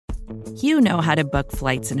You know how to book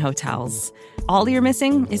flights and hotels. All you're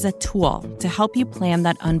missing is a tool to help you plan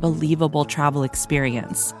that unbelievable travel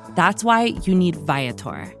experience. That's why you need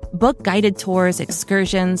Viator. Book guided tours,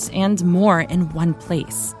 excursions, and more in one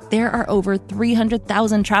place. There are over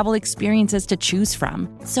 300,000 travel experiences to choose from,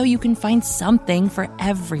 so you can find something for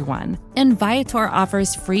everyone. And Viator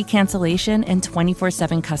offers free cancellation and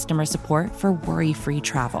 24/7 customer support for worry-free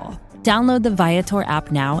travel. Download the Viator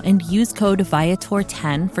app now and use code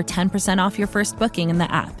Viator10 for 10% off your first booking in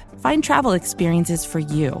the app. Find travel experiences for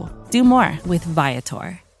you. Do more with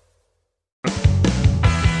Viator.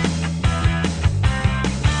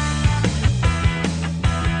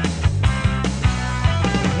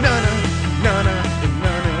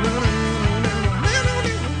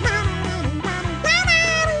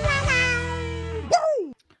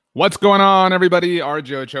 What's going on, everybody?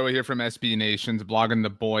 Ocho here from SB Nation's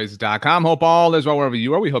bloggingtheboys.com. Hope all is well wherever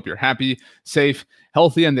you are. We hope you're happy, safe,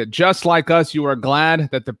 healthy, and that just like us, you are glad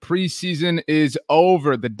that the preseason is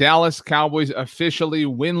over. The Dallas Cowboys officially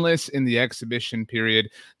winless in the exhibition period,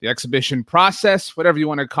 the exhibition process, whatever you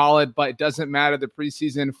want to call it, but it doesn't matter. The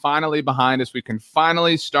preseason finally behind us. We can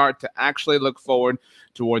finally start to actually look forward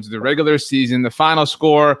towards the regular season. The final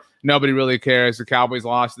score, nobody really cares. The Cowboys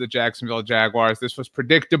lost to the Jacksonville Jaguars. This was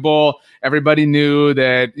predictable. Everybody knew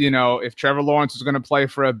that, if Trevor Lawrence was going to play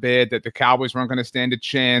for a bit, that the Cowboys weren't going to stand a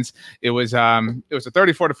chance. It was a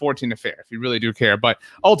 34-14 affair, if you really do care. But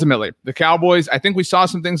ultimately, the Cowboys, I think we saw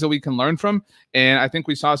some things that we can learn from, and I think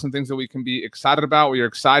we saw some things that we can be excited about. We are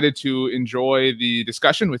excited to enjoy the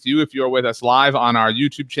discussion with you if you're with us live on our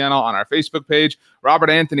YouTube channel, on our Facebook page. Robert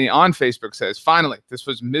Anthony on Facebook says, finally, this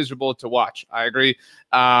was miserable to watch. I agree.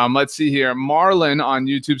 Let's see here. Marlon on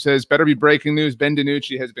YouTube says, better be breaking news. Ben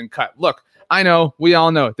DiNucci has been cut. Look, I know, we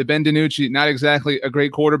all know that Ben DiNucci, not exactly a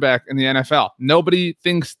great quarterback in the NFL. Nobody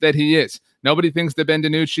thinks that he is. Nobody thinks that Ben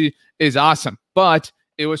DiNucci is awesome. But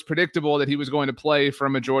it was predictable that he was going to play for a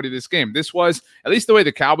majority of this game. This was, at least the way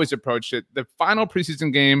the Cowboys approached it, the final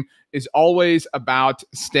preseason game is always about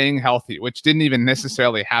staying healthy, which didn't even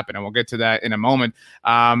necessarily happen. And we'll get to that in a moment.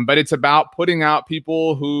 But it's about putting out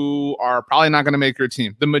people who are probably not going to make your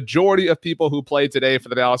team. The majority of people who play today for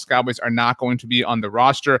the Dallas Cowboys are not going to be on the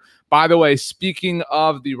roster. By the way, speaking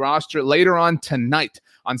of the roster, later on tonight,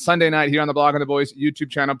 on Sunday night here on the Blogging the Boys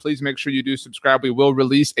YouTube channel, please make sure you do subscribe. We will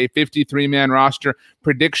release a 53-man roster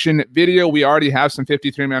prediction video. We already have some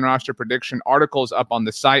 53-man roster prediction articles up on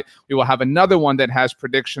the site. We will have another one that has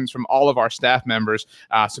predictions from all of our staff members.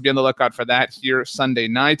 So be on the lookout for that here Sunday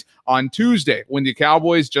night. On Tuesday, when the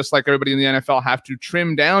Cowboys, just like everybody in the NFL, have to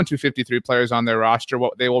trim down to 53 players on their roster,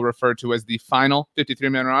 what they will refer to as the final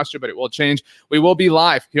 53-man roster, but it will change. We will be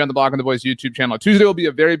live here on the Blogging the Boys YouTube channel. Tuesday will be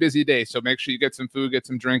a very busy day, so make sure you get some food, get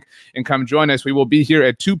some drink, and come join us. We will be here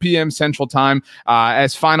at 2 p.m. Central Time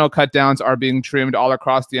as final cut downs are being trimmed all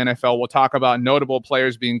across the NFL. We'll talk about notable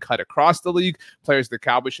players being cut across the league, players the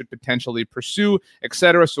Cowboys should potentially pursue,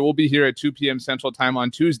 etc. So we'll be here at 2 p.m. Central Time on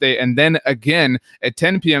Tuesday, and then again at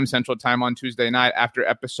 10 p.m. Central Time on Tuesday night after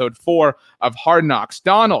episode 4 of Hard Knocks.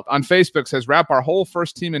 Donald on Facebook says, wrap our whole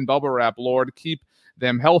first team in bubble wrap, Lord. Keep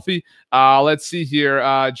them healthy. Let's see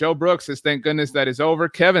here. Joe Brooks says, thank goodness that is over.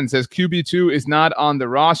 Kevin says, QB2 is not on the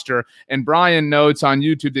roster. And Brian notes on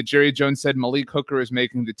YouTube that Jerry Jones said Malik Hooker is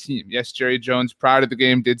making the team. Yes, Jerry Jones, prior to the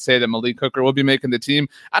game, did say that Malik Hooker will be making the team.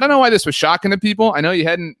 I don't know why this was shocking to people. I know he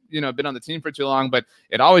hadn't been on the team for too long, but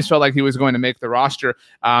it always felt like he was going to make the roster.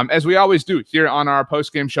 As we always do here on our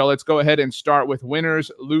postgame show, let's go ahead and start with winners,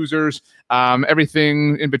 losers,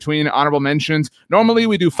 everything in between, honorable mentions. Normally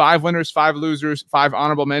we do 5 winners, 5 losers, 5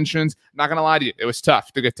 honorable mentions. I'm not going to lie to you. It was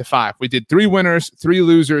tough to get to 5. We did 3 winners, 3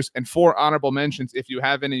 losers, and 4 honorable mentions. If you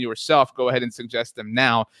have any yourself, go ahead and suggest them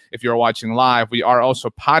now. If you're watching live, we are also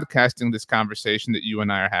podcasting this conversation that you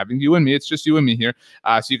and I are having. You and me. It's just you and me here.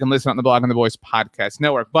 So you can listen on the Blogging the Boys podcast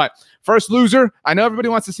network. But first loser, I know everybody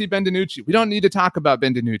wants to see Ben DiNucci. We don't need to talk about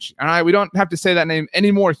Ben DiNucci. All right. We don't have to say that name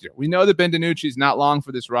anymore here. We know that Ben DiNucci is not long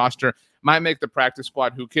for this roster. Might make the practice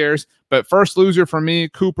squad. Who cares? But first loser for me,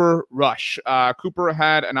 Cooper Rush. Cooper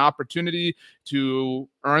had an opportunity to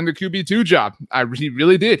earn the QB2 job. He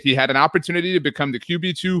really did. He had an opportunity to become the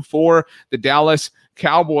QB2 for the Dallas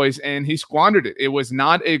Cowboys, and he squandered it. It was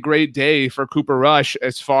not a great day for Cooper Rush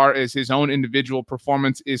as far as his own individual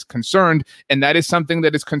performance is concerned, and that is something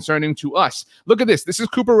that is concerning to us. Look at this. This is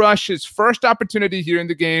Cooper Rush's first opportunity here in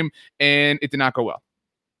the game, and it did not go well.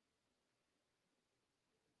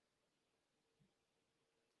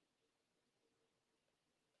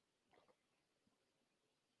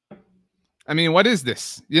 I mean, what is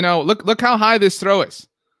this? Look how high this throw is.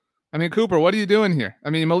 I mean, Cooper, what are you doing here? I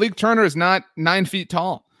mean, Malik Turner is not 9 feet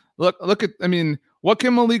tall. Look at, What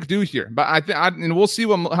can Malik do here? But and we'll see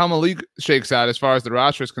how Malik shakes out as far as the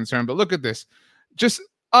roster is concerned. But look at this. Just,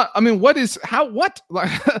 what is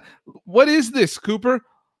this, Cooper?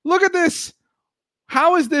 Look at this.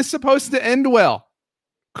 How is this supposed to end well?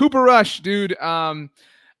 Cooper Rush, dude.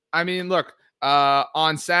 Look,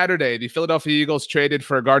 on Saturday, the Philadelphia Eagles traded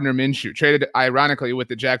for Gardner Minshew, traded ironically with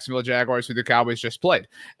the Jacksonville Jaguars, who the Cowboys just played.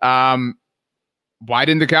 Why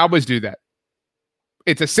didn't the Cowboys do that?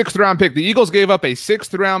 It's a 6th-round pick. The Eagles gave up a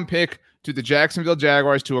 6th-round pick to the Jacksonville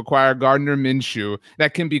Jaguars to acquire Gardner Minshew.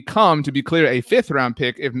 That can become, to be clear, a 5th-round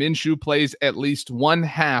pick if Minshew plays at least one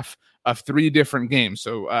half of 3 different games.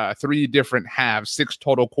 So 3 different halves, 6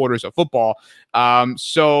 total quarters of football.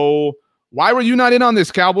 So why were you not in on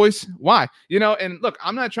this, Cowboys? Why? And look,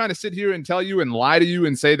 I'm not trying to sit here and tell you and lie to you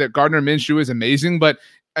and say that Gardner Minshew is amazing, but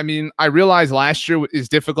I realized last year is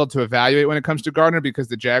difficult to evaluate when it comes to Gardner because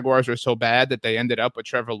the Jaguars are so bad that they ended up with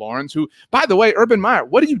Trevor Lawrence, who, by the way, Urban Meyer,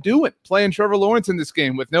 what are you doing playing Trevor Lawrence in this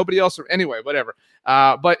game with nobody else? Anyway, whatever.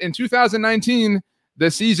 But in 2019, the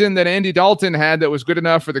season that Andy Dalton had that was good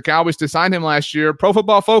enough for the Cowboys to sign him last year, Pro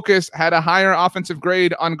Football Focus had a higher offensive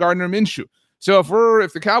grade on Gardner Minshew. So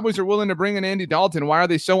if the Cowboys are willing to bring in Andy Dalton, why are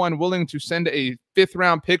they so unwilling to send a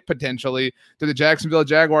 5th-round pick potentially to the Jacksonville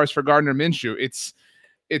Jaguars for Gardner Minshew?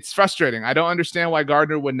 It's frustrating. I don't understand why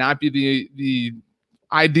Gardner would not be the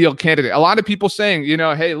ideal candidate. A lot of people saying,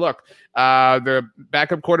 hey, look, the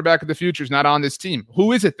backup quarterback of the future is not on this team.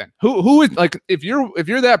 Who is it then? Who is, like, if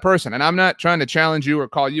you're that person, and I'm not trying to challenge you or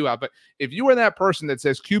call you out, but if you are that person that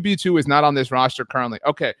says QB2 is not on this roster currently,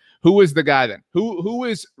 okay, who is the guy then? Who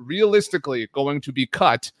is realistically going to be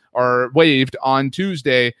cut or waived on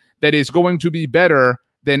Tuesday that is going to be better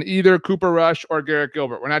than either Cooper Rush or Garrett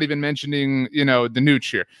Gilbert? We're not even mentioning, the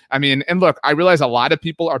Nooch here. And look, I realize a lot of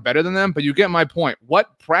people are better than them, but you get my point.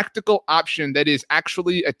 What practical option that is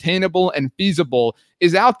actually attainable and feasible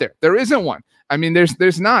is out there? There isn't one.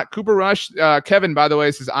 There's not. Cooper Rush, Kevin, by the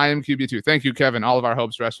way, says, I am QB2. Thank you, Kevin. All of our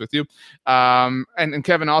hopes rest with you. And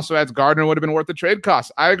Kevin also adds, Gardner would have been worth the trade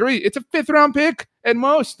cost. I agree. It's a 5th-round pick at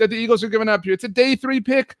most that the Eagles are giving up here. It's a day 3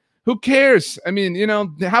 pick. Who cares? Have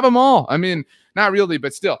them all. Not really,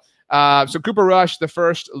 but still. So Cooper Rush, the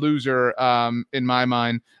first loser in my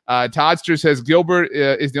mind. Toddster says Gilbert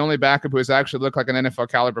is the only backup who has actually looked like an NFL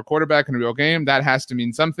caliber quarterback in a real game. That has to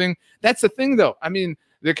mean something. That's the thing, though.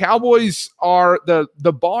 The Cowboys are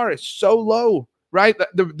the bar is so low, right?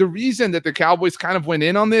 The reason that the Cowboys kind of went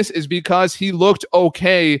in on this is because he looked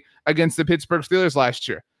okay against the Pittsburgh Steelers last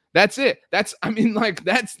year. That's it. That's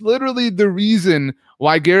literally the reason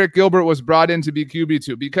why Garrett Gilbert was brought in to be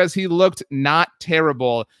QB2, because he looked not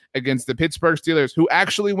terrible against the Pittsburgh Steelers, who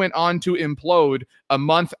actually went on to implode a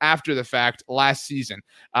month after the fact last season.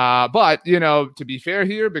 But, to be fair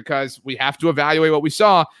here, because we have to evaluate what we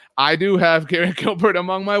saw, I do have Garrett Gilbert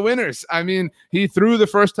among my winners. He threw the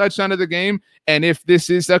first touchdown of the game, and if this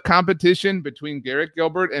is a competition between Garrett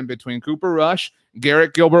Gilbert and between Cooper Rush,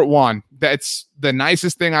 Garrett Gilbert won. That's the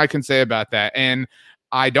nicest thing I can say about that. And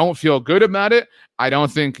I don't feel good about it. I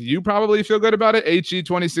don't think you probably feel good about it. HE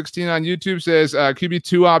 2016 on YouTube says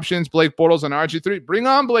QB2 options, Blake Bortles and RG3. Bring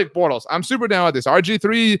on Blake Bortles. I'm super down with this.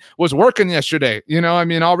 RG3 was working yesterday.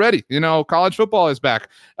 Already. College football is back.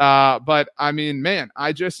 But man,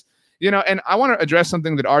 I just, and I want to address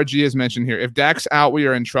something that RG has mentioned here. If Dak's out, we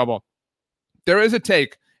are in trouble. There is a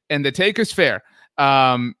take, and the take is fair.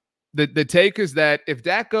 The take is that if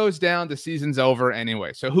Dak goes down, the season's over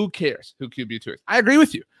anyway. So who cares who QB2 is? I agree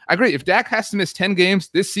with you. I agree. If Dak has to miss 10 games,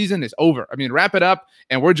 this season is over. Wrap it up,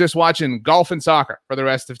 and we're just watching golf and soccer for the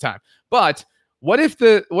rest of time. But what if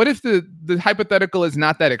the hypothetical is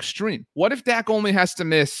not that extreme? What if Dak only has to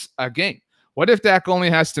miss a game? What if Dak only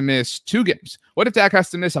has to miss 2 games? What if Dak has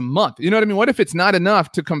to miss a month? You know what I mean? What if it's not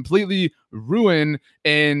enough to completely ruin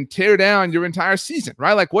and tear down your entire season,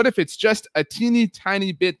 right? Like, what if it's just a teeny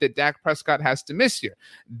tiny bit that Dak Prescott has to miss here?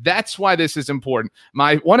 That's why this is important.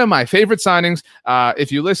 One of my favorite signings,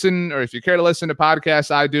 if you listen or if you care to listen to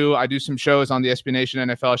podcasts, I do some shows on the SB Nation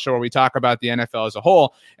NFL show where we talk about the NFL as a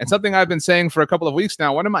whole. And something I've been saying for a couple of weeks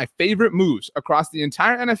now, one of my favorite moves across the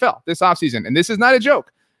entire NFL this offseason, and this is not a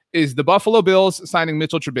joke, is the Buffalo Bills signing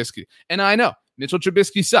Mitchell Trubisky. And I know Mitchell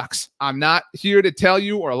Trubisky sucks. I'm not here to tell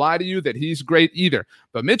you or lie to you that he's great either.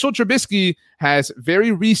 But Mitchell Trubisky has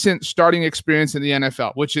very recent starting experience in the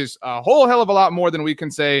NFL, which is a whole hell of a lot more than we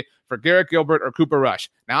can say for Garrett Gilbert or Cooper Rush.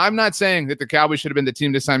 Now, I'm not saying that the Cowboys should have been the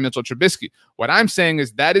team to sign Mitchell Trubisky. What I'm saying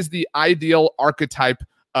is that is the ideal archetype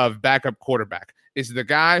of backup quarterback, is the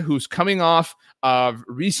guy who's coming off of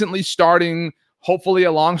recently starting hopefully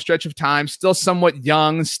a long stretch of time, still somewhat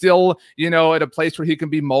young, still, at a place where he can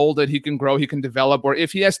be molded, he can grow, he can develop, or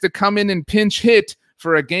if he has to come in and pinch hit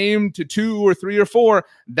for a game to 2 or 3 or 4,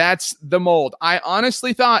 that's the mold. I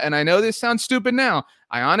honestly thought, and I know this sounds stupid now,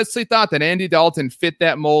 I honestly thought that Andy Dalton fit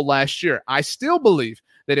that mold last year. I still believe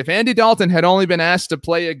that if Andy Dalton had only been asked to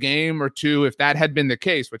play a game or 2, if that had been the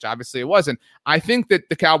case, which obviously it wasn't, I think that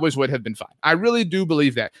the Cowboys would have been fine. I really do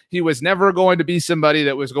believe that. He was never going to be somebody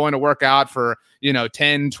that was going to work out for,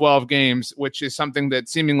 10, 12 games, which is something that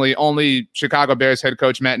seemingly only Chicago Bears head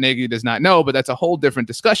coach Matt Nagy does not know, but that's a whole different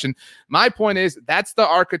discussion. My point is, that's the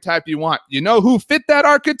archetype you want. You know who fit that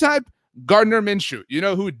archetype? Gardner Minshew. You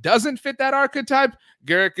know who doesn't fit that archetype?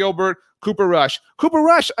 Garrett Gilbert, Cooper Rush. Cooper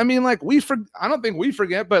Rush, I don't think we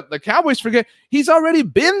forget, but the Cowboys forget, he's already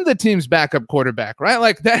been the team's backup quarterback, right?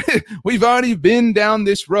 Like that, we've already been down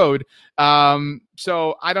this road.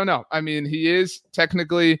 So I don't know. I mean, he is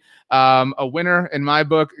technically a winner in my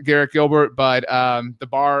book, Garrett Gilbert, but the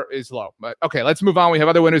bar is low. But okay, let's move on. We have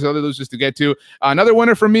other winners, other losers to get to. Another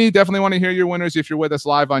winner for me, definitely want to hear your winners if you're with us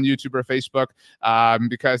live on YouTube or Facebook,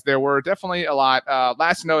 because there were definitely a lot.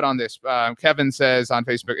 Last note on this, Kevin says on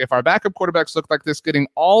Facebook, if our backup quarterbacks look like this, getting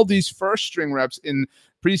all these first string reps in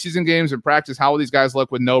preseason games and practice, how will these guys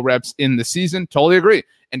look with no reps in the season? Totally agree.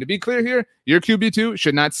 And to be clear here, your QB2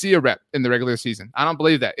 should not see a rep in the regular season. I don't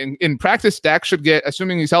believe that. In practice, Dak should get,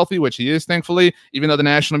 assuming he's healthy, which he is, thankfully, even though the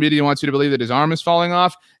national media wants you to believe that his arm is falling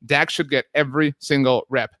off, Dak should get every single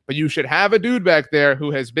rep. But you should have a dude back there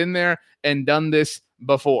who has been there and done this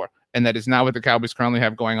before. And that is not what the Cowboys currently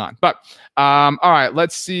have going on. But, all right,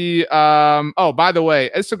 let's see. By the way,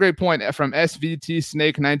 it's a great point from SVT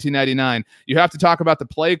Snake 1999. You have to talk about the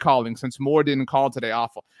play calling since Moore didn't call today.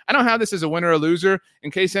 Awful. I don't have this as a winner or loser.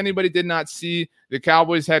 In case anybody did not see, the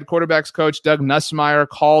Cowboys head quarterbacks coach Doug Nussmeier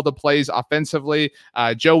called the plays offensively.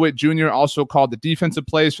 Joe Witt Jr. also called the defensive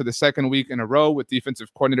plays for the second week in a row with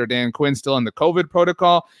defensive coordinator Dan Quinn still in the COVID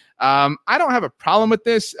protocol. I don't have a problem with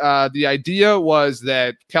this. The idea was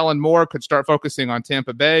that Kellen Moore could start focusing on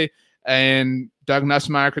Tampa Bay and Doug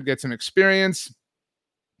Nussmeier could get some experience.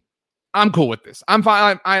 I'm cool with this. I'm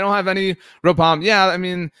fine. I don't have any real problem. Yeah, I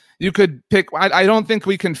mean, you could pick. I don't think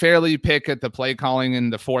we can fairly pick at the play calling in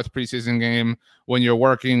the 4th preseason game when you're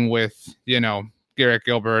working with, Garrett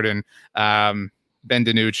Gilbert and Ben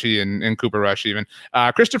DiNucci and Cooper Rush even.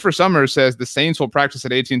 Christopher Summers says the Saints will practice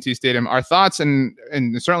at AT&T Stadium. Our thoughts and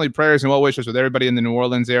certainly prayers and well wishes with everybody in the New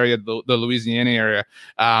Orleans area, the Louisiana area.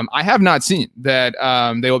 I have not seen that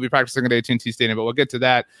they will be practicing at AT&T Stadium, but we'll get to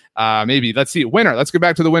that maybe. Let's see. Winner. Let's get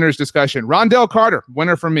back to the winners discussion. Rondell Carter,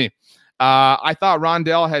 winner for me. I thought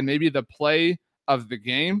Rondell had maybe the play of the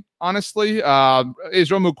game, honestly.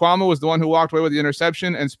 Israel Mukuamu was the one who walked away with the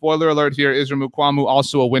interception, and spoiler alert here, Israel Mukuamu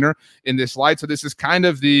also a winner in this light. So this is kind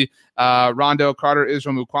of the Rondell Carter,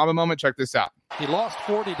 Israel Mukuamu moment. Check this out. He lost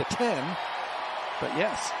 40-10, but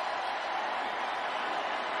yes.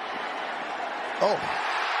 Oh,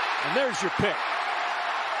 and there's your pick.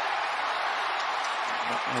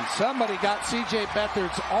 And somebody got C.J.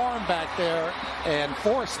 Beathard's arm back there and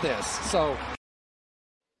forced this. So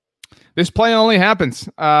this play only happens,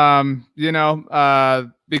 because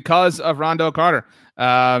of Rondell Carter.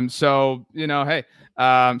 Hey.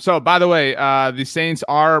 So by the way, the Saints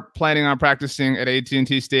are planning on practicing at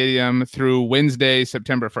AT&T Stadium through Wednesday,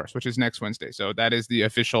 September 1st, which is next Wednesday. So that is the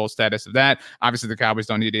official status of that. Obviously, the Cowboys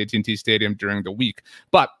don't need AT&T Stadium during the week.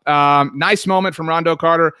 But nice moment from Rondell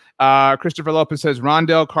Carter. Christopher Lopez says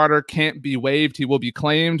Rondell Carter can't be waived. He will be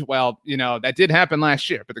claimed. Well, that did happen last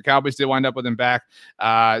year, but the Cowboys did wind up with him back.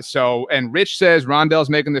 And Rich says Rondell's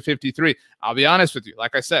making the 53. I'll be honest with you.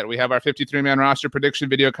 Like I said, we have our 53-man roster prediction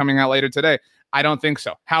video coming out later today. I don't think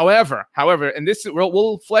so. However, and this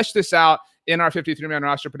we'll flesh this out in our 53-man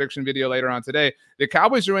roster prediction video later on today. The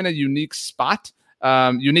Cowboys are in a unique spot.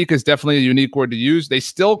 Unique is definitely a unique word to use. They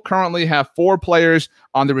still currently have 4 players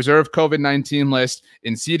on the reserve COVID-19 list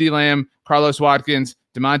in CeeDee Lamb, Carlos Watkins,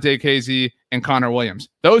 DeMonte Casey, and Connor Williams.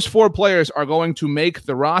 Those 4 players are going to make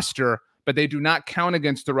the roster, but they do not count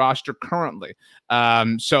against the roster currently.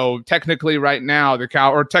 So technically right now, the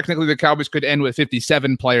Cowboys could end with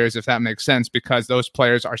 57 players, if that makes sense, because those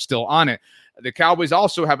players are still on it. The Cowboys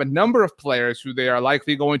also have a number of players who they are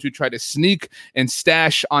likely going to try to sneak and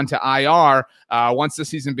stash onto IR once the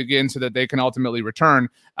season begins so that they can ultimately return.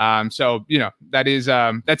 That's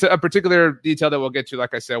a particular detail that we'll get to,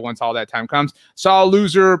 like I said, once all that time comes. Saw a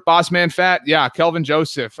loser, boss man fat. Yeah, Kelvin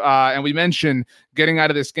Joseph. And we mentioned getting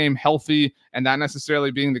out of this game healthy and not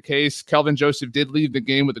necessarily being the case. Kelvin Joseph did leave the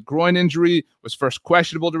game with a groin injury, was first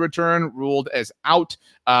questionable to return, ruled as out.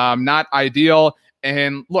 Not ideal.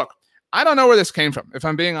 And look, I don't know where this came from, if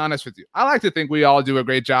I'm being honest with you. I like to think we all do a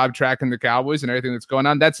great job tracking the Cowboys and everything that's going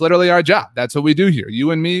on. That's literally our job. That's what we do here.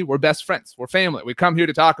 You and me, we're best friends. We're family. We come here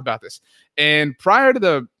to talk about this. And prior to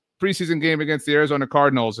the preseason game against the Arizona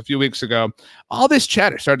Cardinals a few weeks ago, all this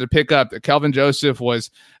chatter started to pick up that Kelvin Joseph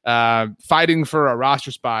was fighting for a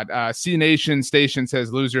roster spot. C Nation station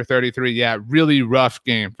says loser 33. Yeah, really rough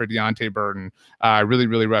game for Deontay Burton. Really,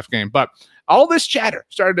 really rough game. But all this chatter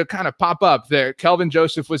started to kind of pop up that Kelvin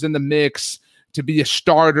Joseph was in the mix to be a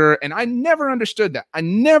starter. And I never understood that. I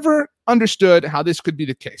never understood how this could be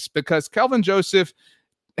the case, because Kelvin Joseph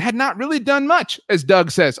had not really done much, as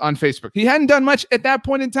Doug says on Facebook. He hadn't done much at that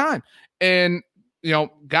point in time. And,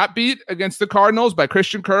 got beat against the Cardinals by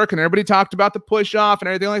Christian Kirk, and everybody talked about the push off and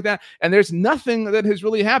everything like that. And there's nothing that has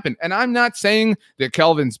really happened. And I'm not saying that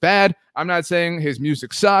Kelvin's bad. I'm not saying his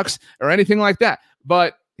music sucks or anything like that.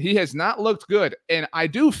 But he has not looked good. And I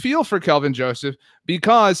do feel for Kelvin Joseph,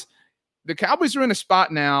 because the Cowboys are in a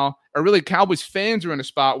spot now, or really Cowboys fans are in a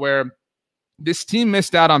spot where this team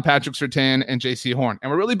missed out on Patrick Surtain and J.C. Horn.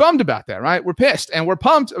 And we're really bummed about that, right? We're pissed. And we're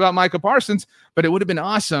pumped about Micah Parsons, but it would have been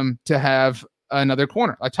awesome to have another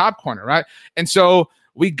corner, a top corner, right? And so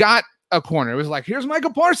we got a corner. It was like, here's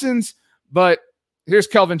Micah Parsons, but here's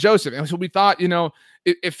Kelvin Joseph. And so we thought,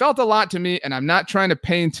 it felt a lot to me, and I'm not trying to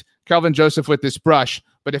paint Kelvin Joseph with this brush,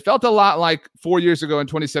 but it felt a lot like 4 years ago in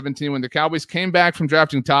 2017 when the Cowboys came back from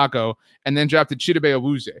drafting Taco and then drafted Chidobe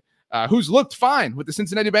Awuzie, who's looked fine with the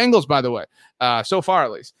Cincinnati Bengals, by the way, so far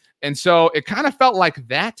at least. And so it kind of felt like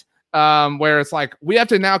that, where it's like we have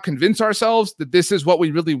to now convince ourselves that this is what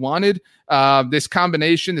we really wanted, this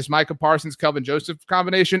combination, this Micah Parsons, Kelvin Joseph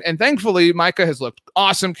combination. And thankfully, Micah has looked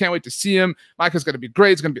awesome. Can't wait to see him. Micah's going to be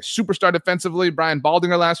great. He's going to be a superstar defensively. Brian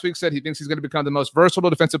Baldinger last week said he thinks he's going to become the most versatile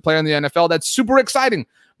defensive player in the NFL. That's super exciting.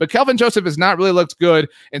 But Kelvin Joseph has not really looked good.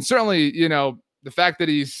 And certainly, the fact that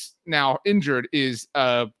he's now injured is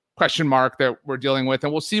question mark that we're dealing with,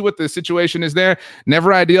 and we'll see what the situation is there.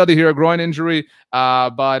 Never ideal to hear a groin injury,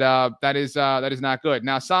 but that is not good.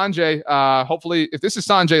 Now, Sanjay, hopefully, if this is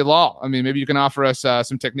Sanjay Law, maybe you can offer us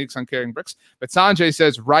some techniques on carrying bricks. But Sanjay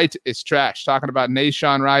says Wright is trash, talking about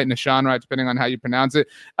Nashawn Wright, depending on how you pronounce it.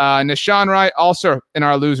 Nashawn Wright also in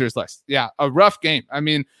our losers list. Yeah, a rough game.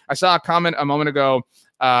 I saw a comment a moment ago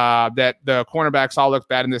that the cornerbacks all looked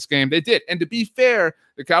bad in this game. They did. And to be fair,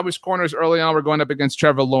 the Cowboys corners early on were going up against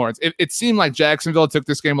Trevor Lawrence. It seemed like Jacksonville took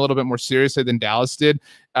this game a little bit more seriously than Dallas did,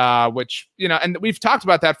 which, and we've talked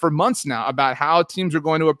about that for months now, about how teams are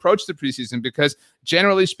going to approach the preseason, because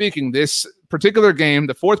generally speaking, this particular game,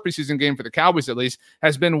 the fourth preseason game for the Cowboys at least,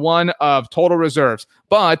 has been one of total reserves.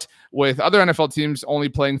 But with other NFL teams only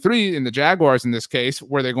playing 3, in the Jaguars in this case,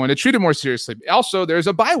 where they're going to treat it more seriously. Also, there's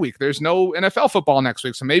a bye week. There's no NFL football next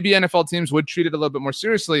week. So maybe NFL teams would treat it a little bit more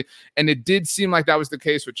seriously. And it did seem like that was the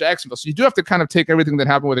case with Jacksonville. So you do have to kind of take everything that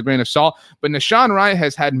happened with a grain of salt. But Nashawn Wright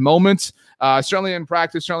has had moments, certainly in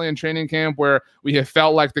practice, certainly in training camp, where we have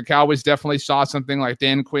felt like the Cowboys definitely saw something like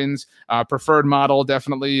Dan Quinn's preferred model.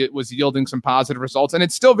 Definitely it was yielding some positive results, and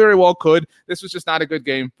it still very well could. This was just not a good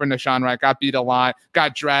game for Nashawn Wright. Got beat a lot,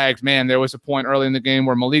 got dragged. Man, there was a point early in the game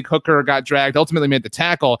where Malik Hooker got dragged, ultimately made the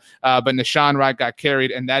tackle, but Nashawn Wright got carried,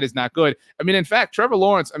 and that is not good. In fact, Trevor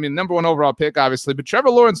Lawrence, number 1 overall pick, obviously, but Trevor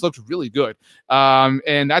Lawrence looked really good.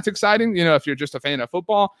 And that's exciting, if you're just a fan of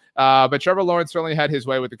football. But Trevor Lawrence certainly had his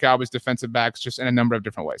way with the Cowboys defensive backs, just in a number of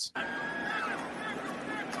different ways.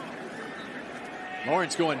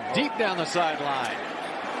 Lawrence going deep down the sideline.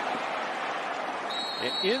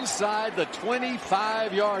 And inside the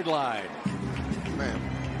 25-yard line. Man,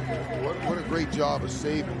 what a great job of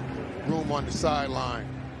saving room on the sideline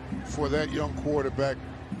for that young quarterback,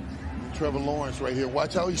 Trevor Lawrence right here.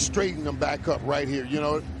 Watch how he straightened them back up right here.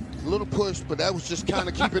 A little push, but that was just kind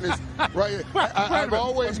of keeping his right here. I've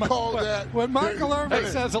always called that. When Michael Irvin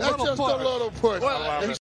says a little push. A little push.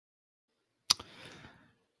 Well,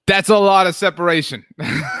 that's a lot of separation.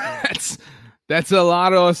 That's a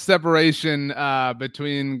lot of separation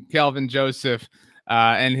between Kelvin Joseph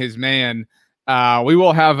and his man. We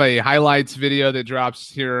will have a highlights video that drops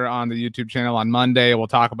here on the YouTube channel on Monday. We'll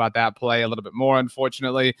talk about that play a little bit more,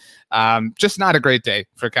 unfortunately. Just not a great day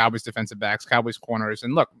for Cowboys defensive backs, Cowboys corners.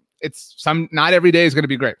 And look, not every day is going to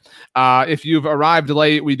be great. If you've arrived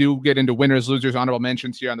late, we do get into winners, losers, honorable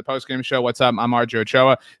mentions here on the Postgame Show. What's up? I'm Ocho.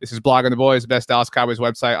 This is Blogging the Boys, the best Dallas Cowboys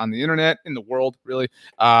website on the internet, in the world, really.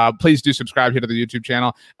 Please do subscribe here to the YouTube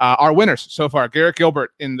channel. Our winners so far, Garrett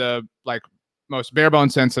Gilbert in the most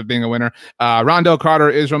bare-bones sense of being a winner. Rondell Carter,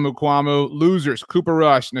 Israel Mukuamu, losers, Cooper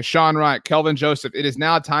Rush, Nashawn Wright, Kelvin Joseph. It is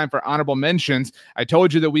now time for honorable mentions. I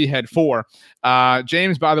told you that we had 4.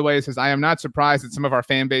 James, by the way, says, I am not surprised that some of our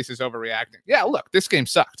fan base is overreacting. Yeah, look, this game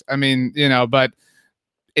sucked. I mean, but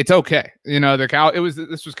it's okay.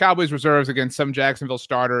 This was Cowboys reserves against some Jacksonville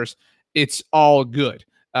starters. It's all good.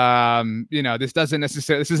 This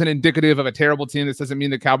isn't indicative of a terrible team. This doesn't mean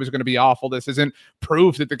the Cowboys are going to be awful. This isn't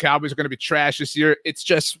proof that the Cowboys are going to be trash this year. It's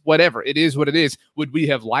just whatever. It is what it is. Would we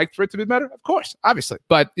have liked for it to be better? Of course, obviously.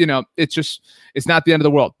 But, it's not the end of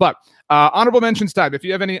the world. But honorable mentions time. If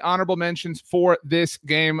you have any honorable mentions for this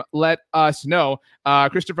game, let us know.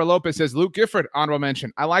 Christopher Lopez says, Luke Gifford, honorable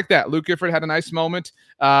mention. I like that. Luke Gifford had a nice moment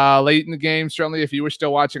late in the game. Certainly, if you were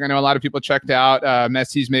still watching, I know a lot of people checked out.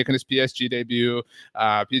 Messi's making his PSG debut.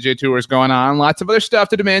 PJ Tour is going on. Lots of other stuff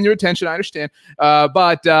to demand your attention. I understand.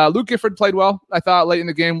 But Luke Gifford played well, I thought, late in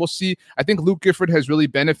the game. We'll see. I think Luke Gifford has really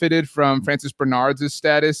benefited from Francis Bernard's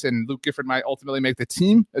status, and Luke Gifford might ultimately make the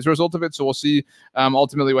team as a result of it. So we'll see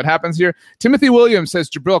ultimately what happens here. Timothy Williams says,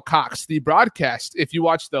 Jabril Cox, the broadcast, if you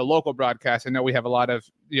watch the local broadcast, I know we have a lot of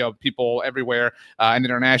people everywhere and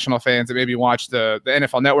international fans that maybe watch the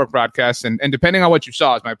NFL Network broadcast, and depending on what you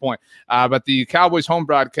saw is my point. But the Cowboys home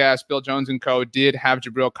broadcast, Bill Jones and co. did have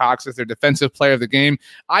Jabril Cox as their defensive player of the game.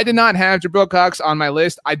 I did not have Jabril Cox on my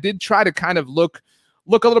list. I did try to kind of look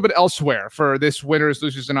a little bit elsewhere for this winners,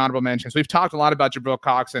 losers, and honorable mentions. We've talked a lot about Jabril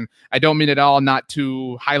Cox, and I don't mean at all not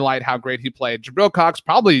to highlight how great he played. Jabril Cox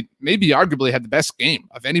maybe arguably had the best game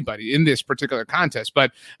of anybody in this particular contest,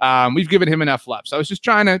 but we've given him enough love. So I was just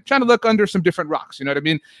trying to look under some different rocks, you know what I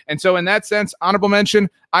mean? And so in that sense, honorable mention,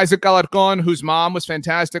 Isaac Alarcon, whose mom was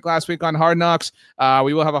fantastic last week on Hard Knocks.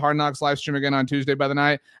 We will have a Hard Knocks live stream again on Tuesday by the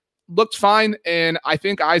night. Looked fine, and I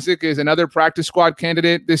think Isaac is another practice squad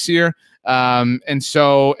candidate this year. And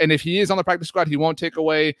if he is on the practice squad, he won't he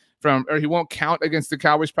won't count against the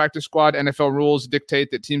Cowboys practice squad. NFL rules dictate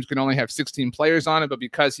that teams can only have 16 players on it, but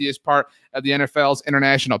because he is part of the NFL's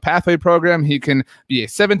International Pathway Program, he can be a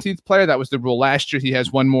 17th player. That was the rule last year. He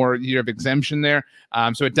has one more year of exemption there.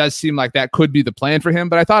 So it does seem like that could be the plan for him,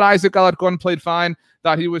 but I thought Isaac Alarcon played fine.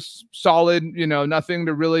 Thought he was solid, nothing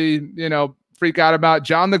to really, freak out about.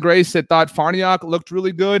 John the Grace that thought Farniok looked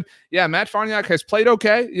really good. Yeah, Matt Farniok has played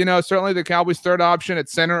okay. Certainly the Cowboys' third option at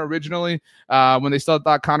center originally when they still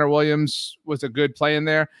thought Connor Williams was a good play in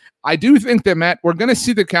there. I do think that, Matt, we're going to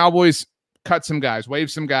see the Cowboys cut some guys,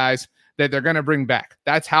 waive some guys that they're going to bring back.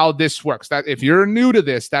 That's how this works. That if you're new to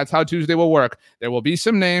this, that's how Tuesday will work. There will be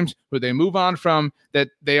some names who they move on from that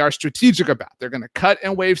they are strategic about. They're going to cut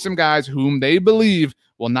and waive some guys whom they believe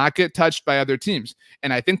will not get touched by other teams.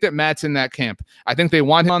 And I think that Matt's in that camp. I think they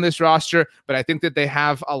want him on this roster, but I think that they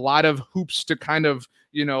have a lot of hoops to kind of,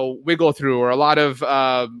 wiggle through, or a lot of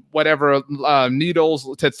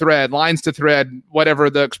needles to thread, lines to thread, whatever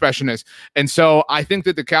the expression is. And so I think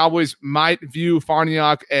that the Cowboys might view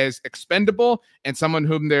Farniok as expendable and someone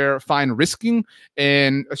whom they're fine risking.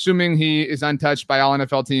 And assuming he is untouched by all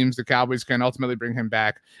NFL teams, the Cowboys can ultimately bring him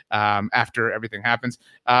back after everything happens.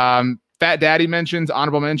 Fat Daddy mentions,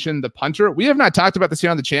 honorable mention, the punter. We have not talked about this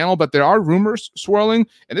here on the channel, but there are rumors swirling,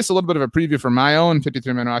 and this is a little bit of a preview for my own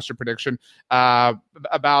 53-man roster prediction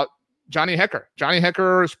about Johnny Hekker. Johnny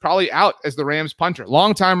Hekker is probably out as the Rams punter.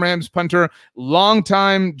 Longtime Rams punter,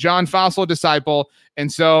 longtime John Fossil disciple.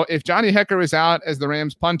 And so if Johnny Hekker is out as the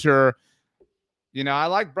Rams punter, I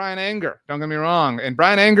like Brian Anger. Don't get me wrong. And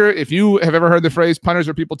Brian Anger, if you have ever heard the phrase punters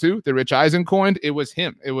are people too, that Rich Eisen coined, it was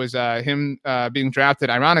him. It was him being drafted,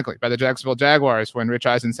 ironically, by the Jacksonville Jaguars when Rich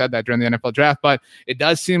Eisen said that during the NFL draft. But it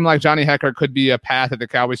does seem like Johnny Hekker could be a path that the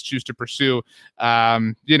Cowboys choose to pursue,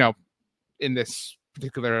 in this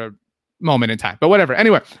particular moment in time. But whatever.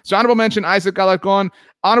 Anyway, so honorable mention, Isaac Alarcon.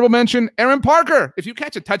 Honorable mention, Aaron Parker. If you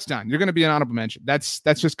catch a touchdown, you're going to be an honorable mention. That's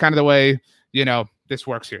just kind of the way, this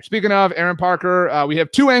works here. Speaking of Aaron Parker, we have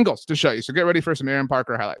 2 angles to show you, so get ready for some Aaron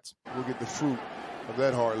Parker highlights. We'll get the fruit of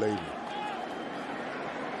that hard labor.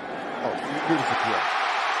 Oh, beautiful play.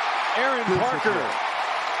 Aaron Parker,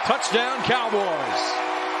 touchdown Cowboys.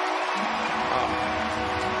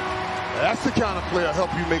 That's the kind of player that'll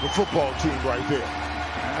help you make a football team right there.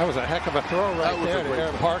 That was a heck of a throw right there to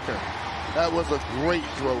Aaron Parker. That was a great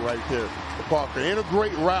throw right there to Parker. And a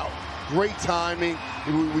great route. Great timing.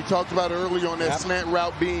 We talked about earlier on that slant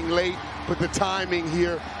route being late, but the timing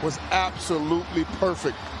here was absolutely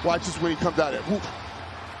perfect. Watch this when he comes out there. Whoop.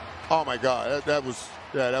 Oh my God, that was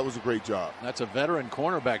a great job. That's a veteran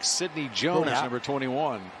cornerback, Sidney Jones, number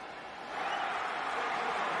 21.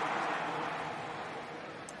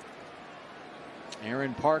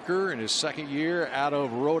 Aaron Parker in his second year out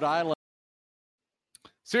of Rhode Island.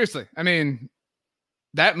 Seriously, I mean,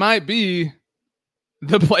 that might be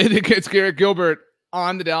the play that gets Garrett Gilbert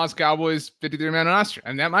on the Dallas Cowboys 53-man roster.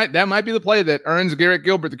 And that might be the play that earns Garrett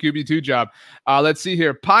Gilbert the QB2 job. Let's see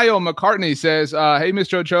here. Pio McCartney says, hey,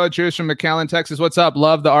 Mr. Ochoa, cheers from McAllen, Texas. What's up?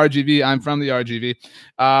 Love the RGV. I'm from the RGV.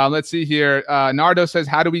 Let's see here. Nardo says,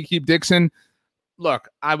 how do we keep Dixon? Look,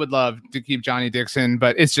 I would love to keep Johnny Dixon,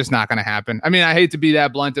 but it's just not going to happen. I mean, I hate to be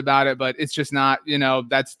that blunt about it, but it's just not,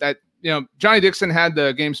 Johnny Dixon had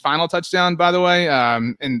the game's final touchdown, by the way,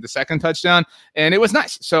 in the second touchdown, and it was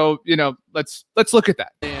nice. So, let's look at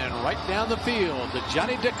that. And right down the field to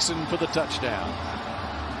Johnny Dixon for the touchdown.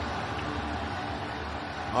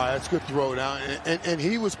 All right, that's a good throw now. And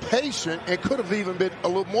he was patient and could have even been a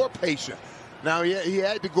little more patient. Now, he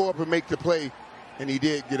had to go up and make the play, and he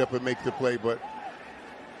did get up and make the play, but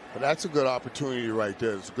that's a good opportunity right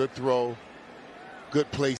there. It's a good throw,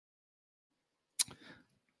 good play.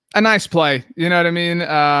 A nice play, you know what I mean?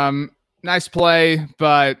 Nice play,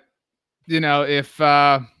 but if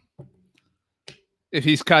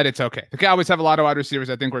he's cut, it's okay. The Cowboys have a lot of wide receivers.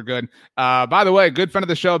 I think we're good. By the way, good friend of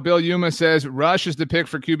the show, Bill Yuma says Rush is the pick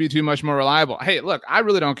for QB2, much more reliable. Hey, look, I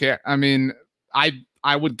really don't care. I mean, I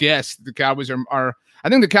would guess the Cowboys are. I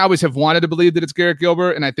think the Cowboys have wanted to believe that it's Garrett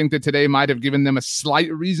Gilbert, and I think that today might have given them a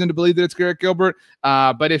slight reason to believe that it's Garrett Gilbert.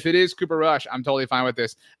 But if it is Cooper Rush, I'm totally fine with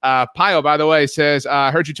this. Pio, by the way, says, I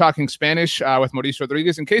heard you talking Spanish with Mauricio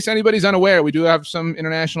Rodriguez. In case anybody's unaware, we do have some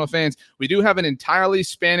international fans. We do have an entirely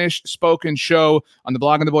Spanish-spoken show on the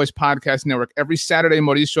Blogging the Boys podcast network. Every Saturday,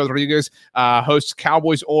 Mauricio Rodriguez hosts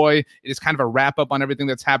Cowboys Oi. It is kind of a wrap-up on everything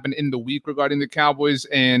that's happened in the week regarding the Cowboys,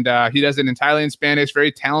 and he does it entirely in Spanish.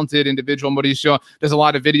 Very talented individual, Mauricio. Does a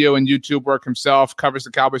lot of video and YouTube work himself, covers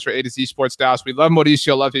the Cowboys for A to Z Sports Dallas. We love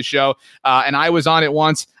Mauricio, love his show. And I was on it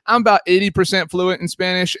once. I'm about 80% fluent in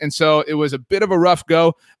Spanish, and so it was a bit of a rough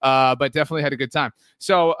go, but definitely had a good time.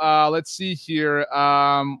 So let's see here.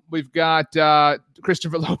 We've got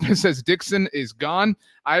Christopher Lopez says Dixon is gone.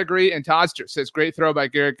 I agree. And Toddster says great throw by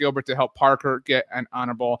Garrett Gilbert to help Parker get an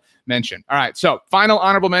honorable mention. All right, so final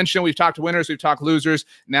honorable mention. We've talked winners, we've talked losers.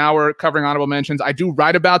 Now we're covering honorable mentions. I do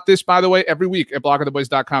write about this, by the way, every week at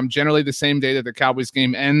blogoftheboys.com, generally the same day that the Cowboys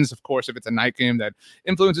game ends. Of course, if it's a night game, that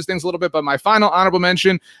influences things a little bit. But my final honorable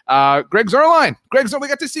mention, Greg Zuerlein. We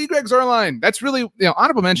got to see Greg Zuerlein. That's really,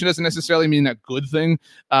 honorable mention doesn't necessarily mean a good thing.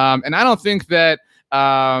 And I don't think that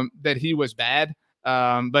he was bad.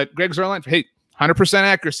 But Greg Zuerlein, hey, 100%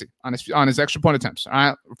 accuracy on his extra point attempts. All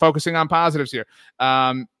right, we're focusing on positives here.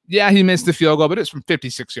 Yeah, he missed the field goal, but it's from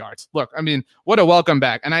 56 yards. Look, I mean, what a welcome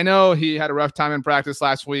back. And I know he had a rough time in practice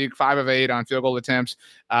last week, 5 of 8 on field goal attempts.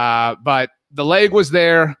 But the leg was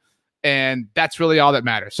there, and that's really all that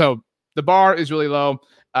matters. So the bar is really low.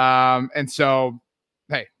 And so,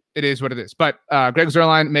 hey, it is what it is. But Greg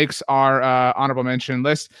Zuerlein makes our honorable mention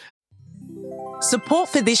list. Support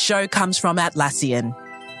for this show comes from Atlassian.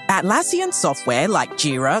 Atlassian software like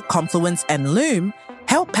Jira, Confluence, and Loom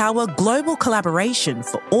help power global collaboration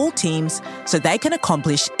for all teams so they can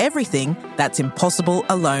accomplish everything that's impossible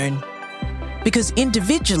alone. Because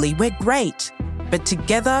individually we're great, but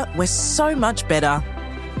together we're so much better.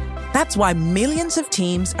 That's why millions of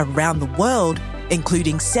teams around the world,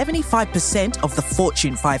 including 75% of the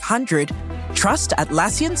Fortune 500, trust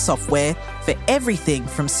Atlassian software for everything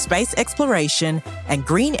from space exploration and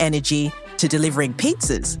green energy to delivering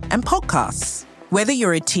pizzas and podcasts. Whether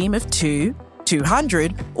you're a team of 2,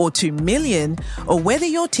 200, or 2 million, or whether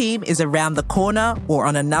your team is around the corner or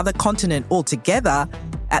on another continent altogether,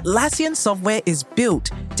 Atlassian software is built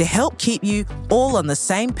to help keep you all on the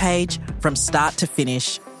same page from start to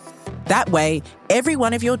finish. That way, every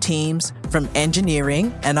one of your teams, from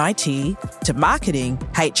engineering and IT to marketing,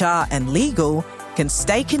 HR, and legal, can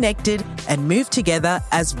stay connected and move together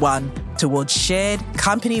as one towards shared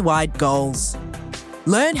company-wide goals.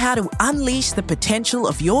 Learn how to unleash the potential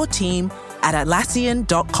of your team at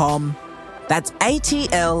Atlassian.com. That's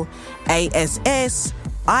ATLASSIAN.com.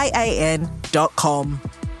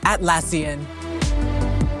 Atlassian.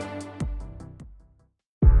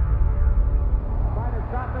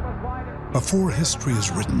 Before history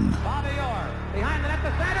is written,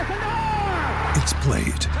 it's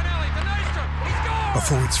played.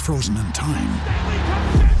 Before it's frozen in time,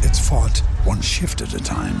 it's fought one shift at a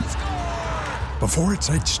time. Before it's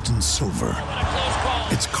etched in silver,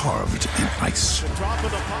 it's carved in ice.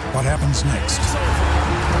 What happens next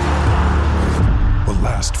will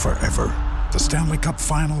last forever. The Stanley Cup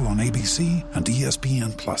Final on ABC and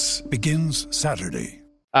ESPN Plus begins Saturday.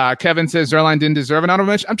 Kevin says Zuerlein didn't deserve an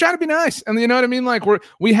honorable mention. I'm trying to be nice. And you know what I mean? Like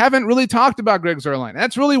we haven't really talked about Greg Zuerlein.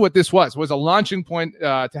 That's really what this was a launching point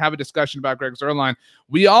to have a discussion about Greg Zuerlein.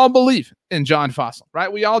 We all believe in John Fossil,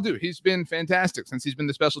 right? We all do. He's been fantastic since he's been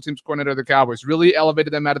the special teams coordinator of the Cowboys, really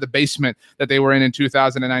elevated them out of the basement that they were in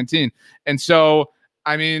 2019. And so,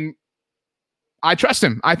 I mean, I trust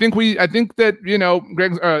him. I think that,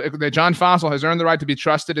 that John Fossil has earned the right to be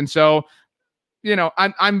trusted. And so,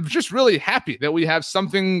 I'm just really happy that we have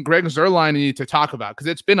something Greg Zuerlein to talk about because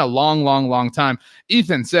it's been a long time.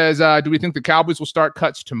 Ethan says, do we think the Cowboys will start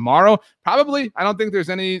cuts tomorrow? Probably. I don't think there's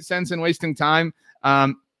any sense in wasting time.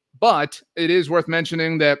 But it is worth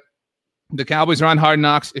mentioning that the Cowboys are on Hard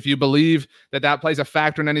Knocks. If you believe that plays a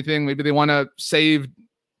factor in anything, maybe they want to save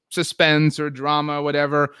suspense or drama,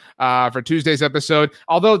 whatever, for Tuesday's episode.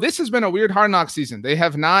 Although this has been a weird Hard Knock season. They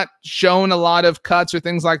have not shown a lot of cuts or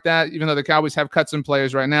things like that, even though the Cowboys have cut some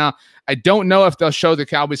players right now. I don't know if they'll show the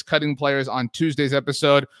Cowboys cutting players on Tuesday's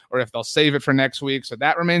episode or if they'll save it for next week. So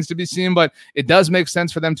that remains to be seen, but it does make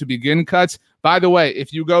sense for them to begin cuts. By the way,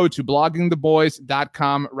 if you go to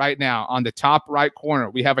bloggingtheboys.com right now, on the top right corner,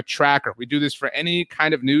 we have a tracker. We do this for any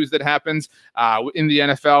kind of news that happens in the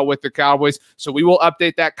NFL with the Cowboys. So we will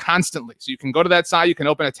update that constantly. So you can go to that site. You can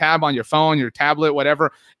open a tab on your phone, your tablet,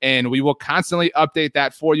 whatever, and we will constantly update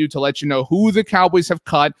that for you to let you know who the Cowboys have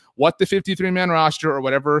cut, what the 53-man roster or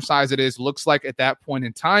whatever size it is looks like at that point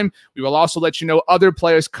in time. We will also let you know other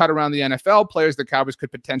players cut around the NFL, players the Cowboys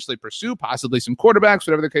could potentially pursue, possibly some quarterbacks,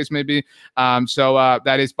 whatever the case may be. So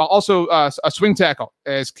that is also a swing tackle,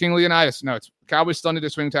 as King Leonidas notes. Cowboys still need a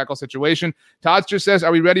swing tackle situation. Todd just says,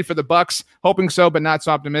 are we ready for the Bucs? Hoping so, but not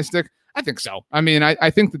so optimistic. I think so. I mean, I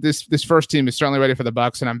think that this first team is certainly ready for the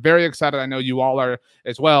Bucs, and I'm very excited. I know you all are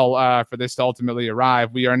as well for this to ultimately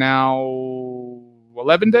arrive. We are now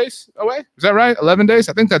 11 days away. Is that right? 11 days?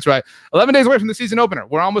 I think that's right. 11 days away from the season opener.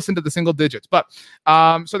 We're almost into the single digits. But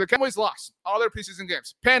so the Cowboys lost all their preseason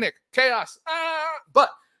games. Panic, chaos. But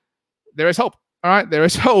there is hope. All right. There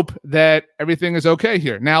is hope that everything is okay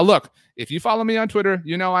here. Now, look, if you follow me on Twitter,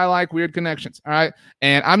 you know I like weird connections. All right.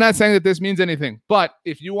 And I'm not saying that this means anything, but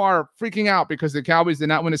if you are freaking out because the Cowboys did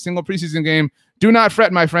not win a single preseason game, do not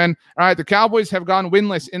fret, my friend. All right. The Cowboys have gone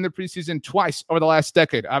winless in the preseason twice over the last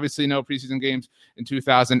decade. Obviously, no preseason games in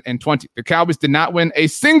 2020. The Cowboys did not win a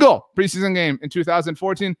single preseason game in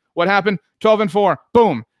 2014. What happened? 12-4.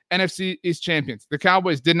 Boom. NFC East champions. The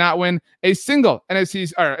Cowboys did not win a single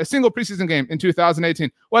preseason game in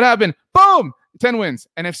 2018. What happened? Boom! 10 wins.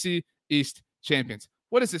 NFC East champions.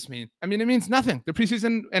 What does this mean? I mean, it means nothing. The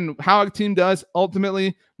preseason and how a team does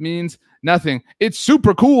ultimately means nothing. It's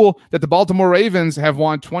super cool that the Baltimore Ravens have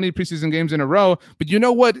won 20 preseason games in a row, but you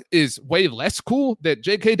know what is way less cool? That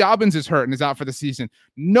J.K. Dobbins is hurt and is out for the season.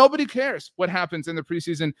 Nobody cares what happens in the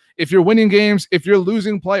preseason if you're winning games, if you're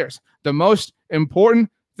losing players. The most important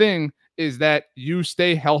thing is that you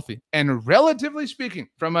stay healthy. And relatively speaking,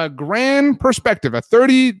 from a grand perspective, what's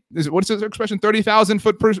the expression? 30,000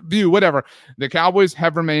 foot per view, whatever. The Cowboys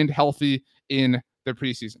have remained healthy in the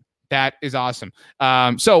preseason. That is awesome.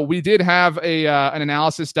 So we did have an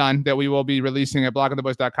analysis done that we will be releasing at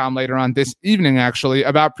bloggingtheboys.com later on this evening, actually,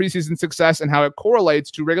 about preseason success and how it correlates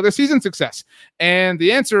to regular season success. And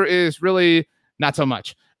the answer is really not so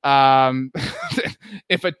much.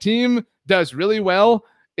 If a team does really well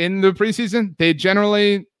in the preseason, they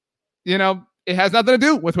generally, it has nothing to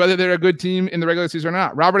do with whether they're a good team in the regular season or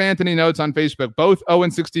not. Robert Anthony notes on Facebook, both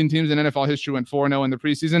 0-16 teams in NFL history went 4-0 in the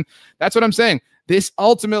preseason. That's what I'm saying. This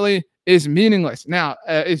ultimately is meaningless. Now,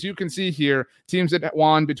 as you can see here, teams that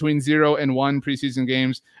won between 0 and 1 preseason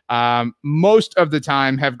games, most of the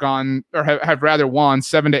time have gone or have rather won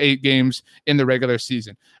 7 to 8 games in the regular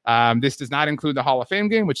season. This does not include the Hall of Fame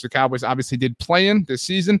game, which the Cowboys obviously did play in this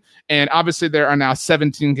season. And obviously there are now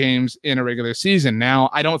 17 games in a regular season. Now,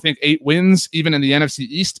 I don't think 8 wins, even in the NFC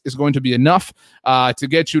East, is going to be enough to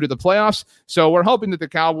get you to the playoffs. So we're hoping that the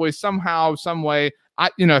Cowboys somehow, some way,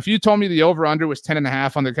 if you told me the over-under was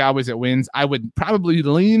 10.5 on the Cowboys that wins, I would probably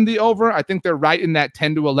lean the over. I think they're right in that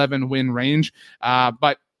 10 to 11 win range.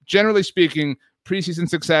 But generally speaking, preseason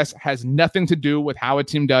success has nothing to do with how a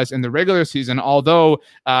team does in the regular season. Although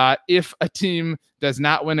if a team does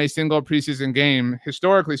not win a single preseason game,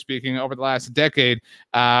 historically speaking, over the last decade,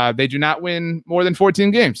 they do not win more than 14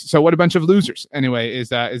 games. So what a bunch of losers, anyway, is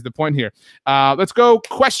the point here. Let's go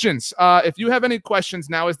questions. If you have any questions,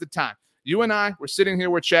 now is the time. You and I, we're sitting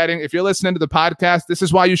here, we're chatting. If you're listening to the podcast, this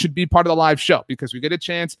is why you should be part of the live show, because we get a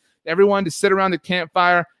chance, everyone, to sit around the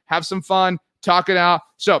campfire, have some fun, talk it out.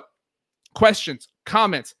 So questions,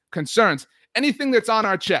 comments, concerns, anything that's on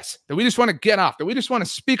our chest that we just want to get off, that we just want to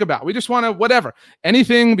speak about, we just want to whatever,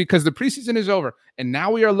 anything, because the preseason is over. And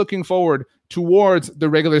now we are looking forward towards the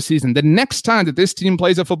regular season. The next time that this team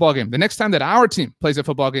plays a football game, the next time that our team plays a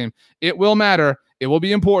football game, it will matter. It will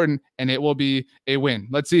be important, and it will be a win.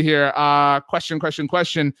 Let's see here. Question.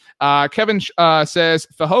 Kevin says,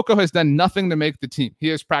 Fehoko has done nothing to make the team. He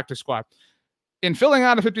is practice squad. In filling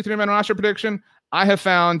out a 53-man roster prediction, I have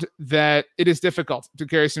found that it is difficult to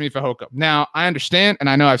carry Simi Fehoko. Now, I understand, and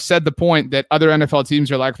I know I've said the point that other NFL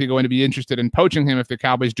teams are likely going to be interested in poaching him if the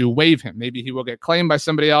Cowboys do waive him. Maybe he will get claimed by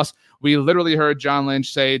somebody else. We literally heard John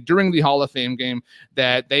Lynch say during the Hall of Fame game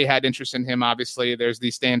that they had interest in him. Obviously, there's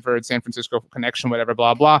the Stanford, San Francisco connection, whatever,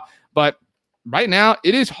 blah, blah. But right now,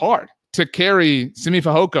 it is hard to carry Simi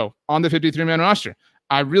Fehoko on the 53-man roster.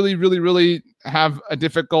 I really, really, really have a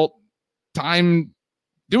difficult time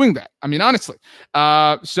doing that. I mean, honestly.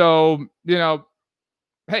 So, you know,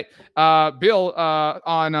 hey, Bill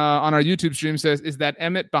on our YouTube stream says, is that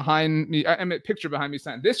Emmett behind me, Emmett picture behind me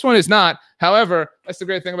signed? This one is not. However, that's the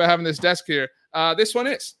great thing about having this desk here. This one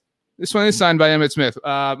is signed by Emmitt Smith.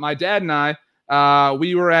 My dad and I,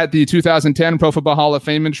 we were at the 2010 Pro Football Hall of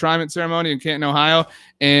Fame enshrinement ceremony in Canton, Ohio,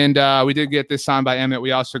 and we did get this signed by Emmett.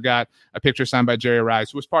 We also got a picture signed by Jerry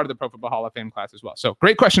Rice, who was part of the Pro Football Hall of Fame class as well. So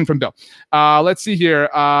great question from Bill. Let's see here.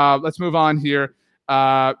 Let's move on here.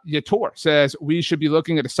 Yator says we should be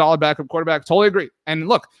looking at a solid backup quarterback. Totally agree. And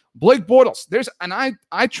look, Blake Bortles,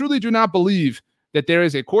 I truly do not believe that there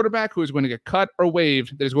is a quarterback who is going to get cut or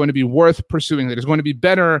waived that is going to be worth pursuing, that is going to be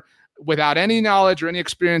better without any knowledge or any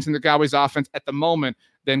experience in the Cowboys offense at the moment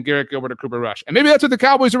than Garrett Gilbert or Cooper Rush. And maybe that's what the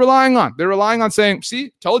Cowboys are relying on. They're relying on saying,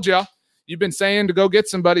 see, told you, you've been saying to go get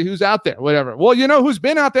somebody who's out there, whatever. Well, you know who's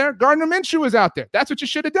been out there? Gardner Minshew is out there. That's what you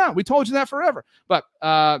should have done. We told you that forever. But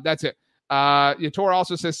that's it. Yator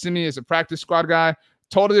also says Simi is a practice squad guy.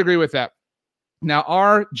 Totally agree with that. Now,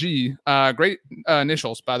 RG, great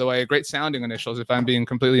initials, by the way, great sounding initials, if I'm being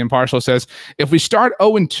completely impartial, says, if we start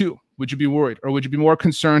 0-2, would you be worried, or would you be more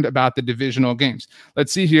concerned about the divisional games?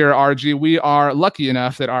 Let's see here, RG. We are lucky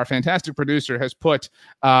enough that our fantastic producer has put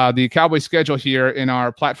the Cowboys schedule here in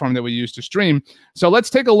our platform that we use to stream. So let's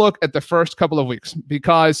take a look at the first couple of weeks,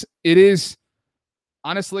 because it is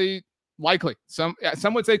honestly likely. Some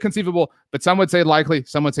would say conceivable, but some would say likely,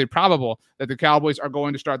 some would say probable that the Cowboys are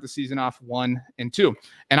going to start the season off 1-2.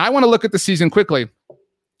 And I want to look at the season quickly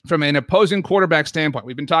from an opposing quarterback standpoint.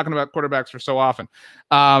 We've been talking about quarterbacks for so often.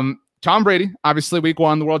 Tom Brady, obviously week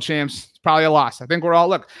 1, the world champs, it's probably a loss. I think we're all,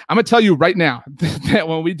 look, I'm going to tell you right now that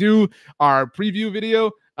when we do our preview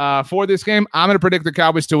video for this game, I'm going to predict the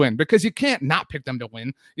Cowboys to win, because you can't not pick them to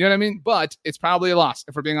win. You know what I mean? But it's probably a loss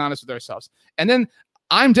if we're being honest with ourselves. And then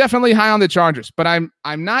I'm definitely high on the Chargers, but I'm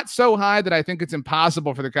not so high that I think it's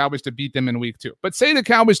impossible for the Cowboys to beat them in week 2. But say the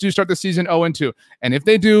Cowboys do start the season 0-2, and if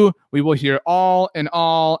they do, we will hear all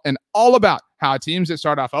about how teams that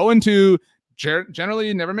start off 0-2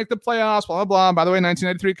 generally never make the playoffs, blah, blah, blah. By the way,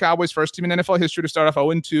 1993 Cowboys, first team in NFL history to start off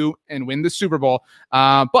 0-2 and win the Super Bowl.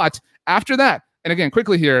 But after that, and again,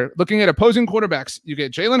 quickly here, looking at opposing quarterbacks, you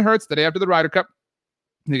get Jalen Hurts the day after the Ryder Cup.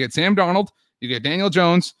 You get Sam Darnold. You get Daniel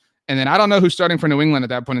Jones. And then I don't know who's starting for New England at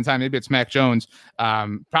that point in time. Maybe it's Mac Jones.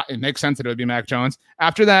 It makes sense that it would be Mac Jones.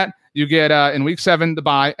 After that, you get in week 7 the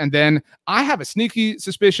bye. And then I have a sneaky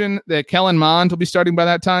suspicion that Kellen Mond will be starting by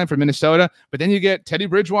that time for Minnesota. But then you get Teddy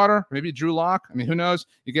Bridgewater, maybe Drew Lock. I mean, who knows?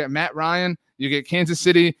 You get Matt Ryan. You get Kansas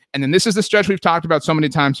City. And then this is the stretch we've talked about so many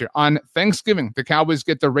times here. On Thanksgiving, the Cowboys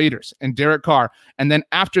get the Raiders and Derek Carr. And then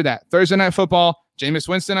after that, Thursday Night Football, Jameis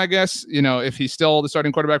Winston, I guess, you know, if he's still the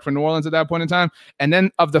starting quarterback for New Orleans at that point in time. And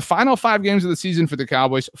then of the final 5 games of the season for the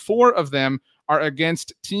Cowboys, 4 of them are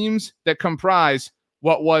against teams that comprise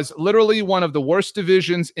what was literally one of the worst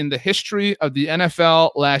divisions in the history of the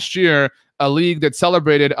NFL last year, a league that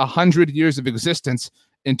celebrated 100 years of existence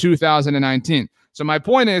in 2019. So my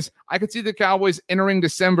point is, I could see the Cowboys entering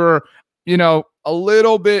December, you know, a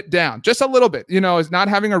little bit down, just a little bit, you know, is not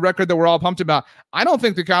having a record that we're all pumped about. I don't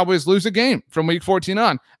think the Cowboys lose a game from week 14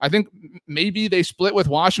 on. I think maybe they split with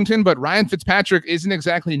Washington, but Ryan Fitzpatrick isn't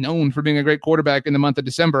exactly known for being a great quarterback in the month of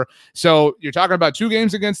December. So you're talking about 2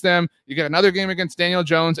 games against them. You get another game against Daniel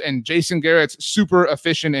Jones and Jason Garrett's super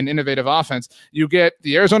efficient and innovative offense. You get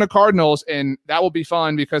the Arizona Cardinals, and that will be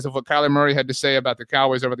fun because of what Kyler Murray had to say about the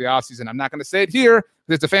Cowboys over the offseason. I'm not going to say it here.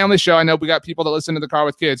 It's a family show. I know we got people that listen to the car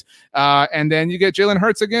with kids. And then you get Jalen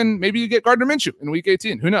Hurts again. Maybe you get Gardner Minshew in week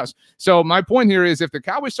 18. Who knows? So my point here is, if the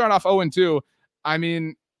Cowboys start off 0-2, I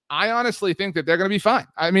mean, I honestly think that they're going to be fine.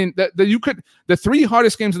 I mean, the 3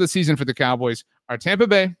 hardest games of the season for the Cowboys are Tampa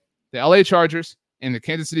Bay, the LA Chargers, and the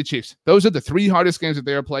Kansas City Chiefs. Those are the 3 hardest games that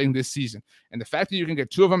they are playing this season. And the fact that you can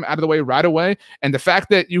get 2 of them out of the way right away, and the fact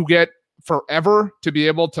that you get forever to be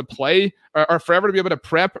able to play or forever to be able to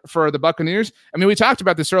prep for the Buccaneers. I mean, we talked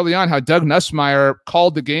about this early on, how Doug Nussmeier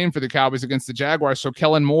called the game for the Cowboys against the Jaguars so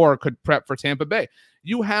Kellen Moore could prep for Tampa Bay.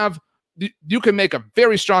 You can make a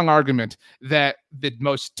very strong argument that the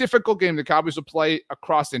most difficult game the Cowboys will play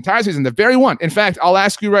across the entire season, the very one. In fact, I'll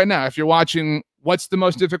ask you right now, if you're watching, what's the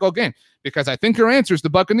most difficult game? Because I think your answer is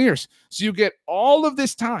the Buccaneers. So you get all of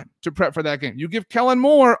this time to prep for that game. You give Kellen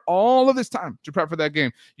Moore all of this time to prep for that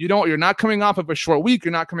game. You're not coming off of a short week.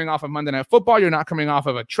 You're not coming off of Monday Night Football. You're not coming off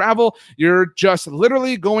of a travel. You're just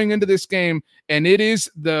literally going into this game, and it is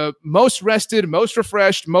the most rested, most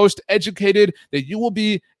refreshed, most educated that you will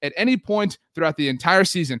be at any point throughout the entire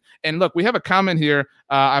season. And look, we have a comment here.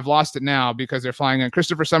 I've lost it now because they're flying in.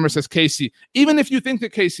 Christopher Summers says KC. Even if you think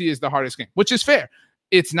that KC is the hardest game, which is fair,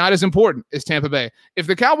 it's not as important as Tampa Bay. If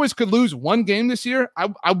the Cowboys could lose one game this year,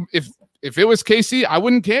 if it was KC, I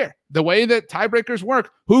wouldn't care. The way that tiebreakers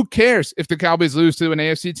work, who cares if the Cowboys lose to an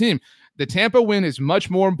AFC team? The Tampa win is much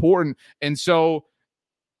more important. And so,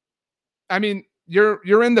 I mean,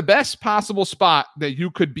 you're in the best possible spot that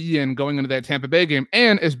you could be in going into that Tampa Bay game.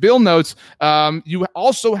 And as Bill notes, you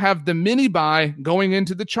also have the mini bye going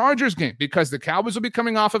into the Chargers game, because the Cowboys will be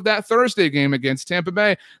coming off of that Thursday game against Tampa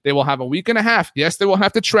Bay. They will have a week and a half. Yes, they will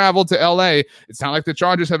have to travel to LA. It's not like the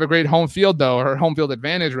Chargers have a great home field, though, or home field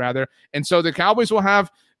advantage rather. And so the Cowboys will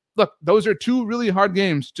have, look, those are 2 really hard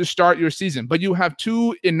games to start your season, but you have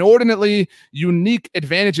 2 inordinately unique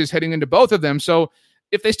advantages heading into both of them. So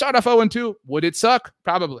if they start off 0-2, would it suck?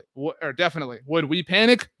 Probably, or definitely. Would we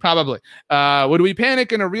panic? Probably. Would we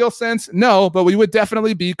panic in a real sense? No, but we would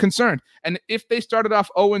definitely be concerned. And if they started off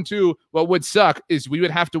 0-2, what would suck is we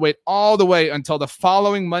would have to wait all the way until the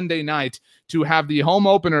following Monday night to have the home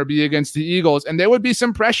opener be against the Eagles, and there would be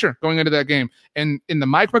some pressure going into that game. And in the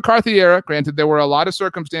Mike McCarthy era, granted, there were a lot of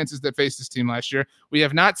circumstances that faced this team last year, we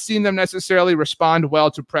have not seen them necessarily respond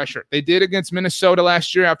well to pressure. They did against Minnesota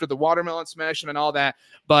last year after the watermelon smashing and all that,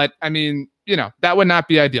 but I mean, that would not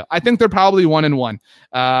be ideal. I think they're probably 1-1.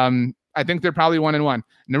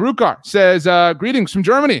 Narukar says, greetings from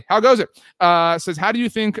Germany. How goes it? Says, what do you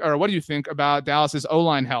think about Dallas's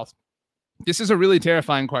O-line health? This is a really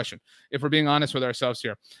terrifying question, if we're being honest with ourselves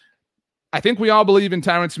here. I think we all believe in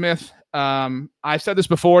Tyron Smith. I've said this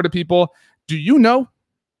before to people. Do you know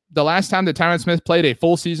the last time that Tyron Smith played a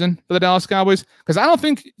full season for the Dallas Cowboys? Because I don't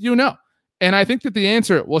think you know. And I think that the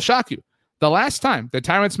answer will shock you. The last time that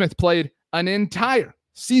Tyron Smith played an entire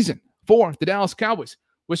season for the Dallas Cowboys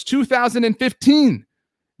was 2015.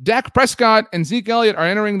 Dak Prescott and Zeke Elliott are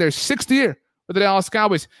entering their 6th year for the Dallas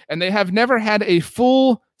Cowboys, and they have never had a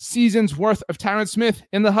full season's worth of Tyron Smith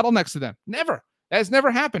in the huddle next to them. Never. That has never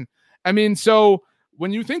happened. I mean, so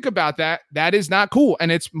when you think about that, that is not cool.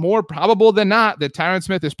 And it's more probable than not that Tyron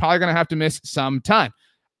Smith is probably going to have to miss some time.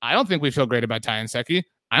 I don't think we feel great about Ty Nsekhe.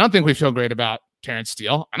 I don't think we feel great about Terrence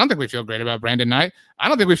Steele. I don't think we feel great about Brandon Knight. I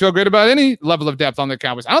don't think we feel great about any level of depth on the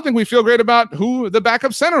Cowboys. I don't think we feel great about who the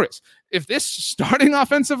backup center is. If this starting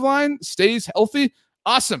offensive line stays healthy,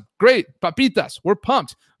 awesome, great, papitas, we're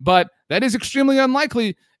pumped. But that is extremely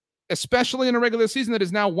unlikely, especially in a regular season that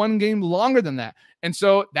is now 1 game longer than that. And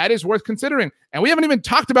so that is worth considering. And we haven't even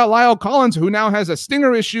talked about Lyle Collins, who now has a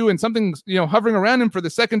stinger issue and something, hovering around him for the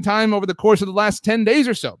second time over the course of the last 10 days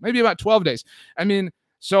or so, maybe about 12 days. I mean,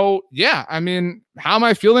 so yeah, how am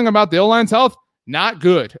I feeling about the O-line's health? Not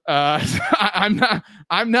good. I'm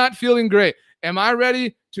not feeling great. Am I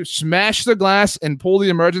ready to smash the glass and pull the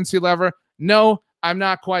emergency lever? No, I'm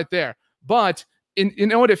not quite there. But you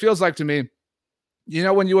know what it feels like to me?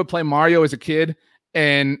 When you would play Mario as a kid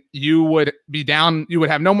and you would be down, you would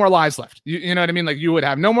have no more lives left. You know what I mean? Like you would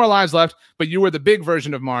have no more lives left, but you were the big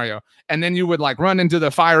version of Mario. And then you would like run into the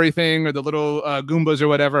fiery thing or the little Goombas or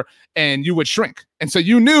whatever, and you would shrink. And so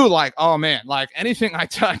you knew like, oh man, like anything I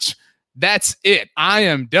touch, that's it. I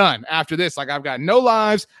am done after this. Like I've got no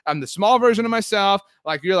lives. I'm the small version of myself.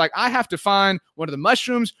 Like you're like, I have to find one of the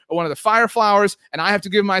mushrooms or one of the fire flowers, and I have to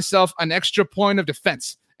give myself an extra point of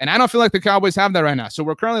defense. And I don't feel like the Cowboys have that right now. So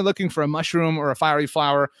we're currently looking for a mushroom or a fiery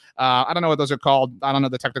flower. I don't know what those are called. I don't know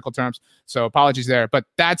the technical terms. So apologies there. But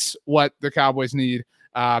that's what the Cowboys need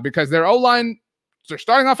because their O-line, their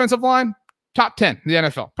starting offensive line, top 10 in the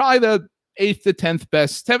NFL. Probably the 8th to 10th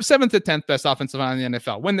best, 7th to 10th best offensive line in the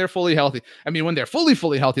NFL when they're fully healthy. I mean, when they're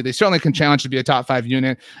fully healthy, they certainly can challenge to be a top 5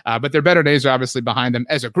 unit, but their better days are obviously behind them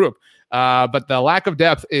as a group. But the lack of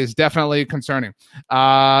depth is definitely concerning.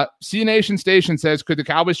 C Nation Station says, could the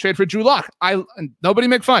Cowboys trade for Drew Lock? Nobody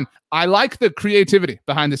make fun. I like the creativity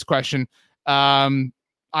behind this question.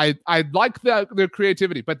 I like their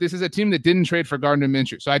creativity, but this is a team that didn't trade for Gardner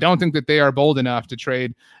Minshew. So I don't think that they are bold enough to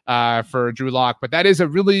trade for Drew Lock. But that is a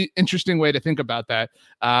really interesting way to think about that,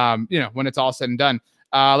 when it's all said and done.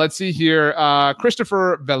 Let's see here.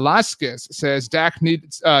 Christopher Velasquez says Dak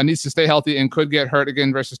needs to stay healthy and could get hurt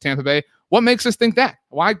again versus Tampa Bay. What makes us think that?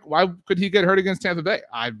 Why could he get hurt against Tampa Bay?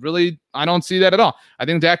 I don't see that at all. I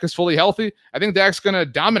think Dak is fully healthy. I think Dak's going to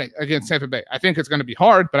dominate against Tampa Bay. I think it's going to be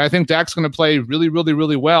hard, but I think Dak's going to play really, really,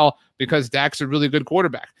 really well because Dak's a really good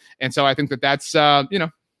quarterback. And so I think that's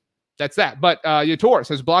that's that. But Yator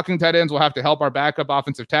says blocking tight ends will have to help our backup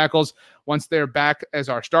offensive tackles once they're back as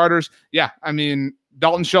our starters. Yeah, I mean,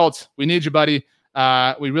 Dalton Schultz, we need you, buddy.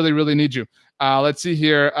 We really, really need you. Let's see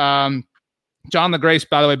here. John LaGrace,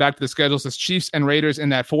 by the way, back to the schedule, says Chiefs and Raiders in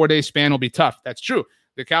that 4-day span will be tough. That's true.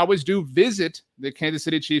 The Cowboys do visit the Kansas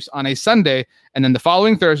City Chiefs on a Sunday, and then the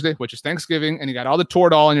following Thursday, which is Thanksgiving, and you got all the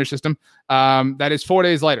Toradol in your system, that is 4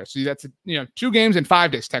 days later. So that's 2 games in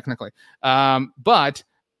 5 days technically. But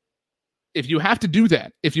if you have to do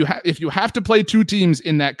that, if you have to play 2 teams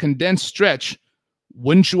in that condensed stretch,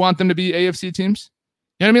 wouldn't you want them to be AFC teams?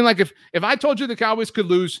 You know what I mean? Like if I told you the Cowboys could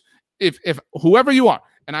lose, if whoever you are,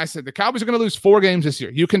 and I said the Cowboys are going to lose 4 games this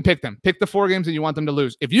year, you can pick them. Pick the 4 games that you want them to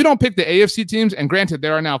lose. If you don't pick the AFC teams, and granted,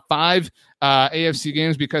 there are now 5 AFC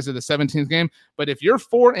games because of the 17th game, but if your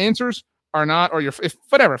 4 answers are not, or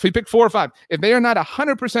if we pick 4 or 5, if they are not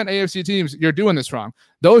 100% AFC teams, you're doing this wrong.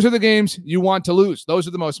 Those are the games you want to lose. Those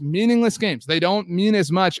are the most meaningless games. They don't mean as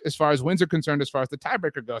much as far as wins are concerned, as far as the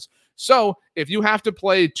tiebreaker goes. So if you have to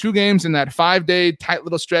play 2 games in that 5-day tight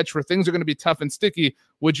little stretch where things are going to be tough and sticky,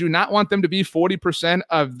 would you not want them to be 40%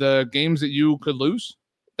 of the games that you could lose?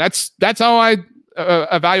 That's how I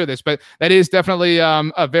evaluate this, but that is definitely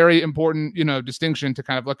a very important distinction to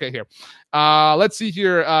kind of look at here. Let's see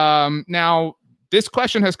here. Now this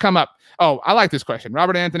question has come up. Oh, I like this question.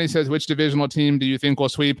 Robert Anthony says, which divisional team do you think will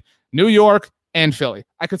sweep New York and Philly?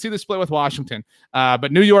 I could see the split with Washington,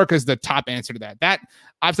 but New York is the top answer to that.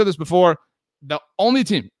 I've said this before. The only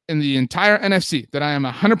team in the entire NFC that I am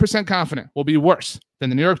 100% confident will be worse than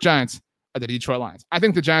the New York Giants are the Detroit Lions. I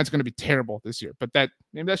think the Giants are going to be terrible this year, but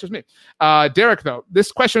maybe that's just me. Derek, though,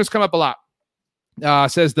 this question has come up a lot.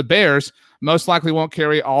 Says the Bears most likely won't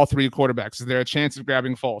carry all 3 quarterbacks. Is there a chance of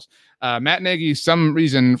grabbing Foles? Matt Nagy,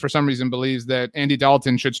 for some reason, believes that Andy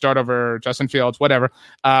Dalton should start over Justin Fields, whatever.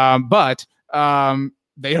 But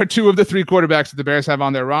they are 2 of the 3 quarterbacks that the Bears have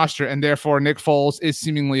on their roster, and therefore Nick Foles is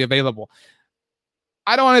seemingly available.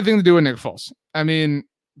 I don't want anything to do with Nick Foles. I mean,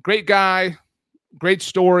 great guy, great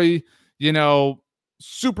story,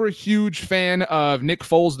 super huge fan of Nick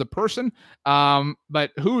Foles, the person.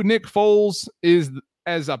 But who Nick Foles is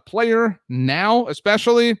as a player now,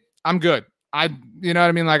 especially, I'm good. You know what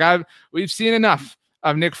I mean? Like we've seen enough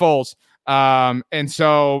of Nick Foles. And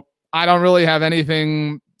so I don't really have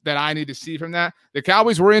anything that I need to see from that. The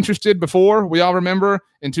Cowboys were interested before. We all remember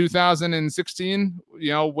in 2016,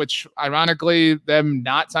 which ironically them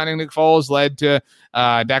not signing Nick Foles led to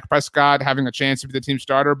Dak Prescott having a chance to be the team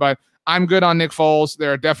starter. But I'm good on Nick Foles.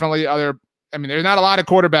 There are definitely there's not a lot of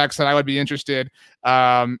quarterbacks that I would be interested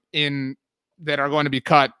in that are going to be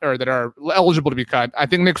cut or that are eligible to be cut. I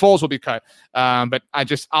think Nick Foles will be cut, but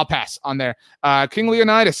I'll pass on there. King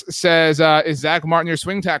Leonidas says, is Zach Martin your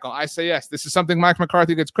swing tackle? I say yes. This is something Mike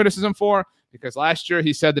McCarthy gets criticism for because last year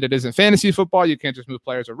he said that it isn't fantasy football. You can't just move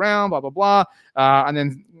players around, blah, blah, blah. And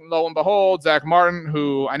then lo and behold, Zach Martin,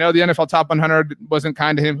 who I know the NFL Top 100 wasn't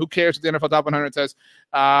kind to him. Who cares what the NFL Top 100 says?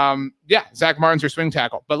 Zach Martin's your swing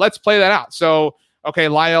tackle. But let's play that out. So, okay,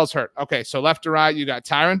 Lyell's hurt. Okay, so left to right, you got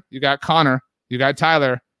Tyron, you got Connor, you got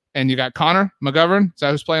Tyler, and you got Connor McGovern. Is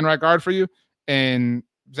that who's playing right guard for you? And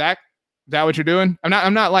Zach, is that what you're doing?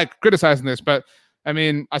 I'm not like criticizing this, but I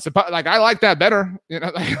mean, I suppose like I like that better.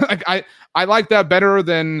 I like that better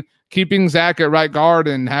than keeping Zach at right guard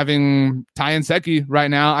and having Ty and Secchi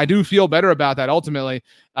right now. I do feel better about that ultimately.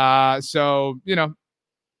 So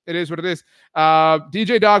it is what it is.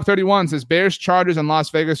 DJ Dog 31 says Bears, Chargers, and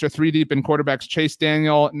Las Vegas are 3 deep in quarterbacks: Chase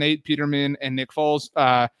Daniel, Nate Peterman, and Nick Foles.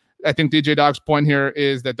 I think DJ Dog's point here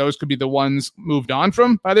is that those could be the ones moved on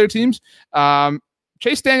from by their teams.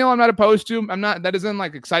 Chase Daniel, I'm not opposed to. That doesn't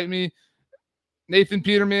like excite me. Nathan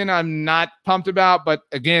Peterman, I'm not pumped about, but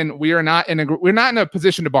again, we're not in a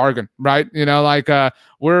position to bargain, right?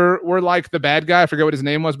 We're like the bad guy. I forget what his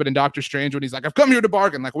name was, but in Doctor Strange, when he's like, I've come here to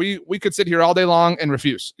bargain. Like we could sit here all day long and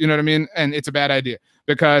refuse. You know what I mean? And it's a bad idea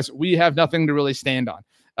because we have nothing to really stand on.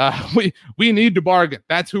 We need to bargain.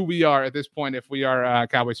 That's who we are at this point if we are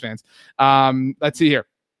Cowboys fans. Let's see here.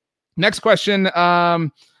 Next question.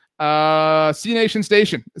 C Nation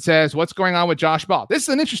Station says, what's going on with Josh Ball? This is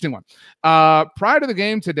an interesting one. Prior to the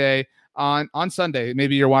game today on Sunday,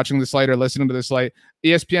 maybe you're watching this late or listening to this late,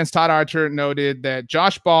 ESPN's Todd Archer noted that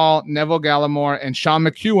Josh Ball, Neville Gallimore, and Sean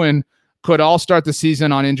McEwen could all start the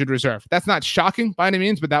season on injured reserve. That's not shocking by any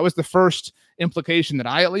means, but that was the first implication that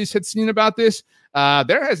I at least had seen about this.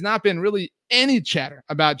 There has not been really any chatter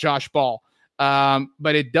about Josh Ball.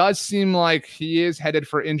 But it does seem like he is headed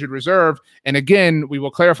for injured reserve. And again, we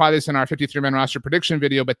will clarify this in our 53-man roster prediction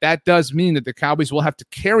video, but that does mean that the Cowboys will have to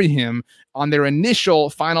carry him on their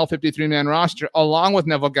initial final 53-man roster, along with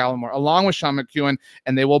Neville Gallimore, along with Sean McEwen,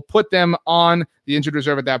 and they will put them on the injured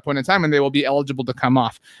reserve at that point in time, and they will be eligible to come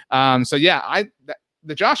off.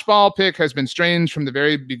 The Josh Ball pick has been strange from the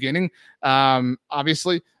very beginning,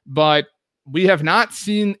 obviously, but we have not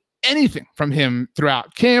seen anything from him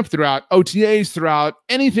throughout camp, throughout OTAs, throughout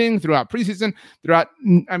anything, throughout preseason,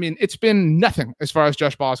 it's been nothing as far as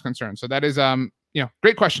Josh Ball is concerned. So that is,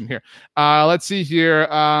 great question here. Let's see here.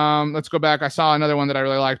 Let's go back. I saw another one that I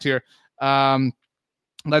really liked here.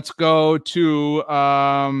 Let's go to,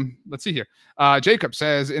 let's see here. Jacob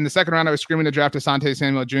says, in the second round, I was screaming to draft Asante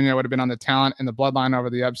Samuel Jr. I would have been on the talent and the bloodline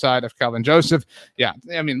over the upside of Kelvin Joseph. Yeah.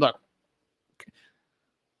 I mean, look,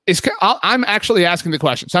 I'm actually asking the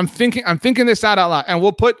question. So I'm thinking this out loud, and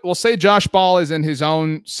we'll say Josh Ball is in his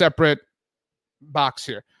own separate box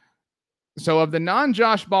here. So of the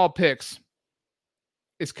non-Josh Ball picks,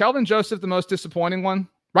 is Kelvin Joseph the most disappointing one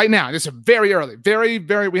right now? This is very early, very,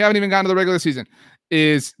 very, we haven't even gotten to the regular season.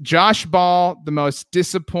 Is Josh Ball the most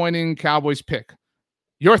disappointing Cowboys pick?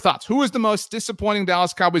 Your thoughts. Who is the most disappointing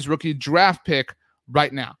Dallas Cowboys rookie draft pick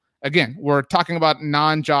right now? Again, we're talking about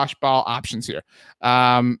non-Josh Ball options here.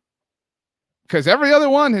 Because every other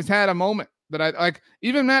one has had a moment that I like.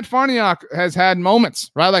 Even Matt Farniok has had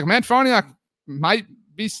moments, right? Like Matt Farniok might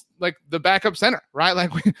be like the backup center, right?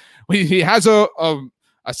 Like he has a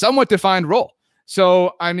somewhat defined role.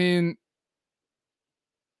 So, I mean,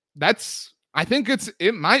 I think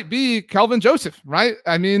it might be Kelvin Joseph, right?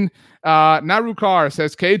 I mean, Narukar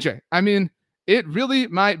says KJ. I mean, it really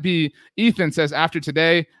might be. Ethan says, after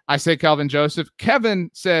today, I say Kelvin Joseph. Kevin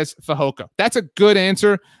says Fehoko. That's a good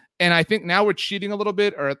answer. And I think now we're cheating a little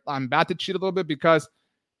bit, or I'm about to cheat a little bit, because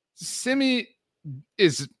Simi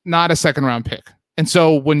is not a second-round pick. And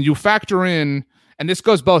so when you factor in, and this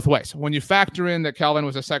goes both ways, when you factor in that Kelvin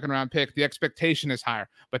was a second-round pick, the expectation is higher.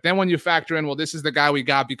 But then when you factor in, well, this is the guy we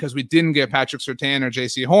got because we didn't get Patrick Surtain or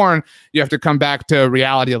J.C. Horn, you have to come back to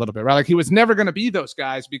reality a little bit, right? Like he was never going to be those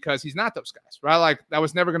guys because he's not those guys, right? Like that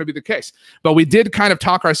was never going to be the case. But we did kind of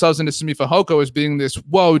talk ourselves into Simi Fehoko as being this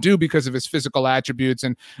whoa dude because of his physical attributes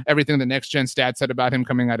and everything the Next Gen Stats said about him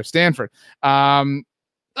coming out of Stanford.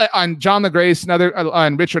 On John LeGrace,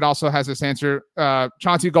 and Richard also has this answer.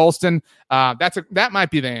 Chauncey Golston, that might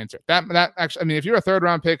be the answer. That actually, I mean, if you're a third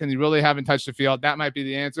round pick and you really haven't touched the field, that might be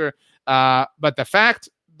the answer. But the fact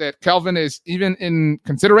that Kelvin is even in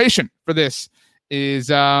consideration for this is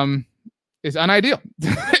unideal.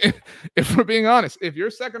 If we're being honest, if your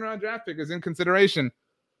second round draft pick is in consideration,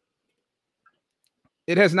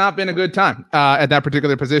 it has not been a good time at that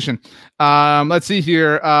particular position. Let's see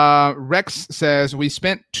here. Rex says, we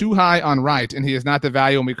spent too high on Wright, and he is not the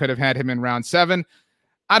value, and we could have had him in round 7.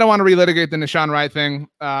 I don't want to relitigate the Nahshon Wright thing.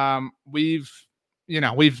 We've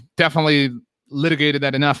definitely litigated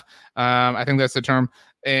that enough. I think that's the term.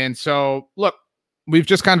 And so, look, we've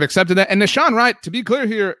just kind of accepted that. And Nahshon Wright, to be clear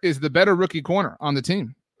here, is the better rookie corner on the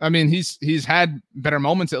team. I mean, he's had better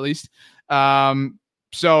moments at least.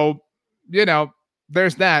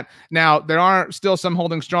 There's that. Now, there are still some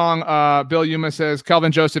holding strong. Bill Yuma says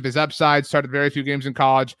Kelvin Joseph is upside, started very few games in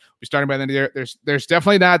college. We're starting by the end of the year. There's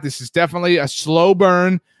definitely that. This is definitely a slow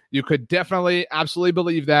burn. You could definitely absolutely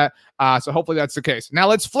believe that. So hopefully that's the case. Now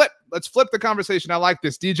let's flip the conversation. I like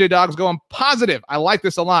this. DJ Dog's going positive. I like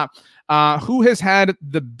this a lot. Who has had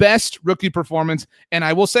the best rookie performance? And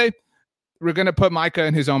I will say, we're going to put Micah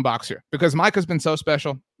in his own box here because Micah's been so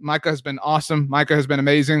special. Micah has been awesome. Micah has been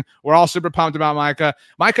amazing. We're all super pumped about Micah.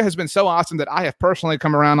 Micah has been so awesome that I have personally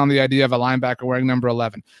come around on the idea of a linebacker wearing number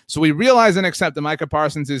 11. So we realize and accept that Micah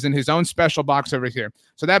Parsons is in his own special box over here.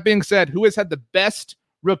 So that being said, who has had the best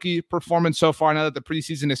rookie performance so far now that the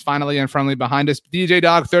preseason is finally and firmly behind us? DJ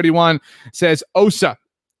Dog 31 says Osa.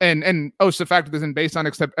 And Osa factored this in based on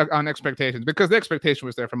expectations because the expectation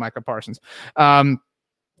was there for Micah Parsons.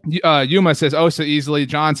 Yuma says Osa easily.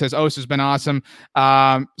 John says Osa's been awesome.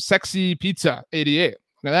 Sexy Pizza 88. Look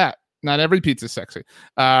at that. Not every pizza's sexy.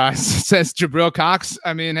 Says Jabril Cox.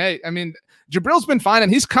 Jabril's been fine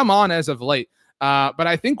and he's come on as of late. But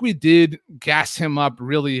I think we did gas him up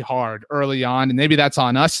really hard early on, and maybe that's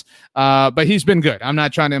on us. But he's been good. I'm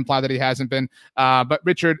not trying to imply that he hasn't been. But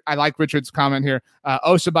Richard, I like Richard's comment here.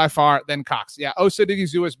 Osa by far, then Cox. Yeah, Osa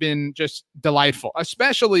Odighizuwa has been just delightful,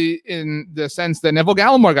 especially in the sense that Neville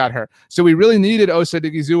Gallimore got hurt. So we really needed Osa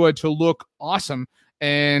Odighizuwa to look awesome.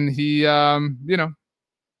 And he,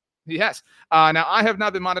 he has. Now, I have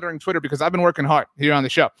not been monitoring Twitter because I've been working hard here on the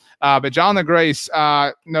show. But John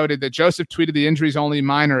LaGrace noted that Joseph tweeted the injury's only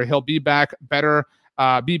minor. He'll be back better,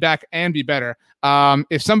 be back and be better.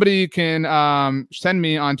 If somebody can send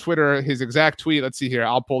me on Twitter his exact tweet, let's see here.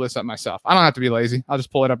 I'll pull this up myself. I don't have to be lazy. I'll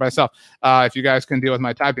just pull it up myself. If you guys can deal with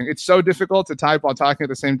my typing. It's so difficult to type while talking at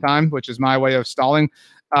the same time, which is my way of stalling.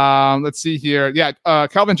 Let's see here. Yeah,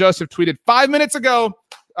 Kelvin Joseph tweeted 5 minutes ago.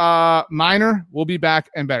 Minor will be back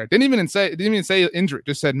and better. Didn't even say injury.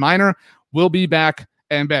 Just said minor will be back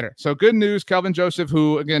and better. So good news, Kelvin Joseph,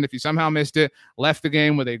 who again, if you somehow missed it, left the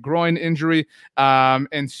game with a groin injury.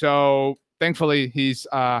 And so thankfully he's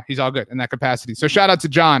all good in that capacity. So shout out to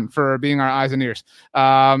John for being our eyes and ears.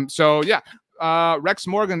 So yeah. Rex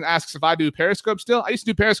Morgan asks if I do Periscope still. I used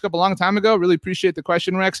to do Periscope a long time ago. Really appreciate the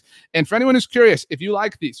question, Rex. And for anyone who's curious, if you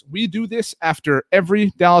like these, we do this after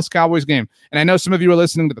every Dallas Cowboys game. And I know some of you are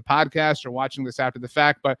listening to the podcast or watching this after the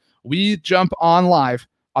fact, but we jump on live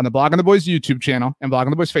on the Blogging the Boys YouTube channel and Blogging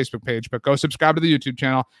the Boys Facebook page, but go subscribe to the YouTube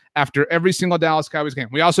channel after every single Dallas Cowboys game.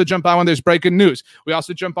 We also jump on when there's breaking news. We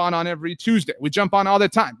also jump on every Tuesday. We jump on all the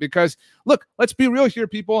time because, look, let's be real here,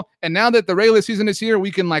 people. And now that the regular season is here, we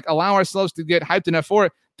can allow ourselves to get hyped enough for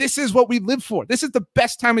it. This is what we live for. This is the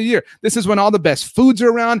best time of year. This is when all the best foods are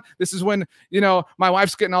around. This is when, my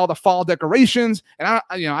wife's getting all the fall decorations. And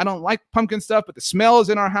I don't like pumpkin stuff, but the smell is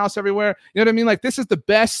in our house everywhere. You know what I mean? This is the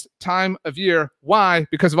best time of year. Why?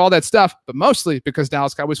 Because of all that stuff, but mostly because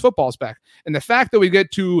Dallas Cowboys football is back. And the fact that we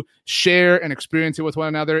get to share and experience it with one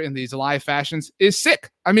another in these live fashions is sick.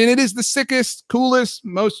 I mean, it is the sickest, coolest,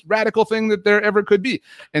 most radical thing that there ever could be.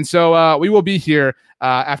 And so we will be here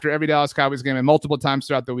after every Dallas Cowboys game and multiple times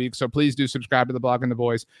throughout the week. So please do subscribe to the Blogging the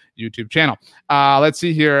Boys YouTube channel. Let's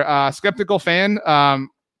see here. Skeptical fan,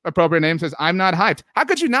 appropriate name, says, I'm not hyped. How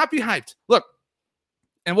could you not be hyped? Look,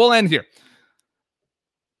 and we'll end here.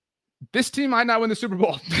 This team might not win the Super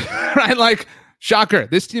Bowl, right? Shocker.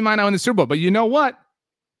 This team might not win the Super Bowl. But you know what?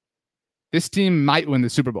 This team might win the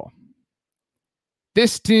Super Bowl.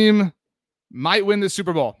 This team might win the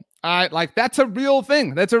Super Bowl. That's a real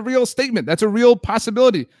thing. That's a real statement. That's a real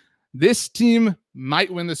possibility. This team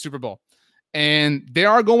might win the Super Bowl. And there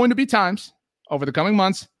are going to be times over the coming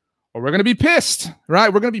months where we're going to be pissed,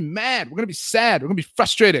 right? We're going to be mad. We're going to be sad. We're going to be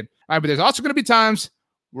frustrated. All right, but there's also going to be times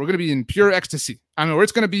we're going to be in pure ecstasy. Where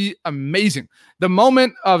it's going to be amazing. The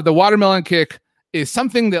moment of the watermelon kick is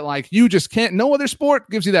something that you just can't. No other sport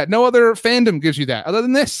gives you that. No other fandom gives you that other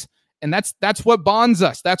than this. And that's what bonds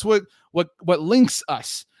us. That's what links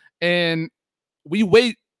us. And we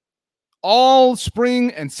wait all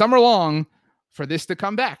spring and summer long for this to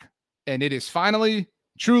come back. And it is finally,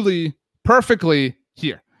 truly, perfectly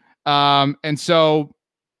here. And so,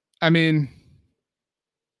 how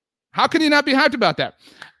can you not be hyped about that?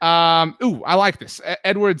 I like this.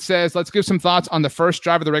 Edward says, let's give some thoughts on the first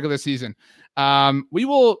drive of the regular season. We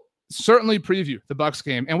will certainly preview the Bucs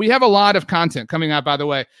game. And we have a lot of content coming out, by the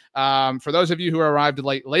way. For those of you who arrived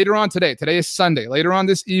later on today is Sunday. Later on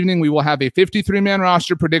this evening, we will have a 53-man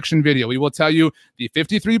roster prediction video. We will tell you the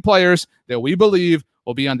 53 players that we believe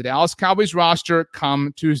will be on the Dallas Cowboys roster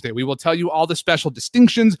come Tuesday. We will tell you all the special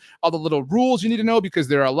distinctions, all the little rules you need to know, because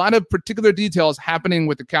there are a lot of particular details happening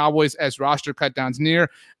with the Cowboys as roster cutdowns near.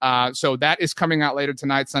 So that is coming out later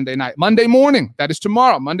tonight, Sunday night. Monday morning, that is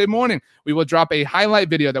tomorrow, Monday morning, we will drop a highlight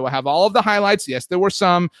video that will have all of the highlights. Yes, there were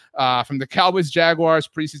some from the Cowboys Jaguars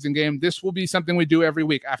preseason game. This will be something we do every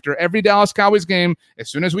week. After every Dallas Cowboys game, as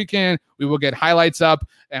soon as we can, we will get highlights up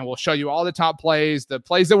and we'll show you all the top plays, the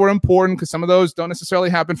plays that were important, because some of those don't necessarily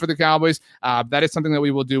happen for the Cowboys. That is something that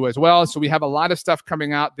we will do as well. So we have a lot of stuff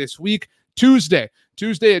coming out this week. Tuesday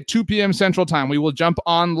at 2 p.m. Central Time, we will jump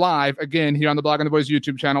on live again here on the Blogging the Boys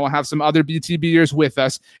YouTube channel. We'll have some other BTBers with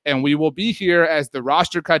us, and we will be here as the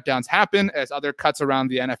roster cutdowns happen, as other cuts around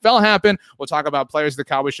the NFL happen. We'll talk about players the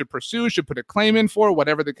Cowboys should pursue, should put a claim in for,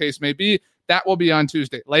 whatever the case may be. That will be on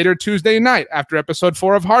Tuesday. Later Tuesday night, after episode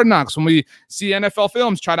 4 of Hard Knocks, when we see NFL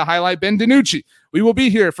films try to highlight Ben DiNucci, we will be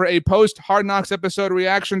here for a post-Hard Knocks episode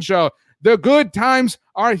reaction show. The good times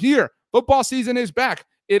are here. Football season is back.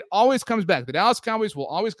 It always comes back. The Dallas Cowboys will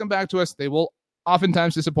always come back to us. They will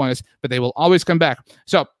oftentimes disappoint us, but they will always come back.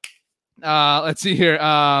 So let's see here.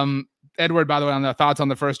 Edward, by the way, on the thoughts on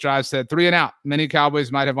the first drive, said 3 and out. Many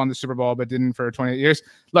Cowboys might have won the Super Bowl, but didn't for 28 years.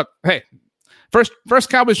 Look, hey, First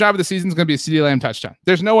Cowboys drive of the season is going to be a CeeDee Lamb touchdown.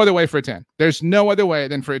 There's no other way for it to end. There's no other way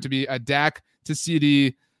than for it to be a Dak to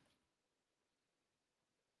CeeDee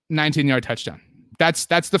 19-yard touchdown. That's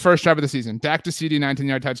the first drive of the season. Dak to CeeDee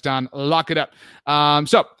 19-yard touchdown. Lock it up.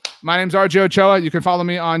 So my name's RJ Ochoa. You can follow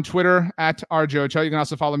me on Twitter at RJ Ochoa. You can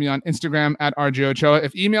also follow me on Instagram at RJ Ochoa.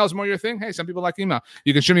 If email is more your thing, hey, some people like email.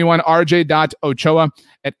 You can shoot me one,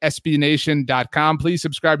 rj.ochoa@sbnation.com. Please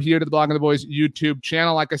subscribe here to the Blogging the Boys YouTube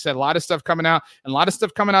channel. Like I said, a lot of stuff coming out, and a lot of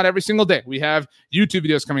stuff coming out every single day. We have YouTube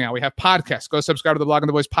videos coming out. We have podcasts. Go subscribe to the Blogging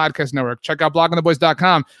the Boys podcast network. Check out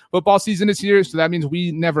bloggingtheboys.com. Football season is here, so that means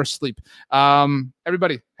we never sleep.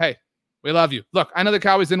 Everybody, hey, we love you. Look, I know the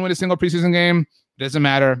Cowboys didn't win a single preseason game. It doesn't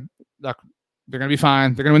matter. Look, they're going to be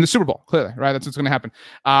fine. They're going to win the Super Bowl, clearly, right? That's what's going to happen.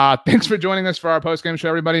 Thanks for joining us for our postgame show,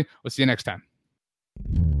 everybody. We'll see you next time.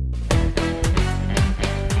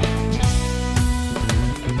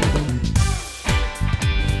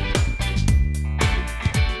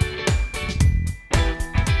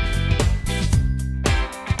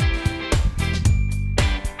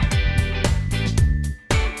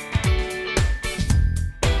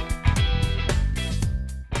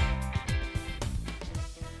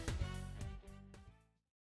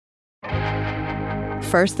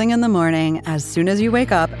 First thing in the morning, as soon as you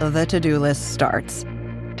wake up, the to-do list starts.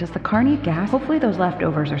 Does the car need gas? Hopefully those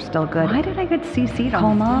leftovers are still good. Why did I get CC'd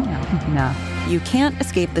on Mom? No. You can't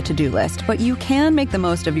escape the to-do list, but you can make the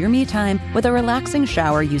most of your me time with a relaxing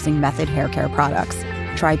shower using Method Hair Care products.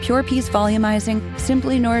 Try Pure Peace Volumizing,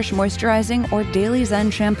 Simply Nourish Moisturizing, or Daily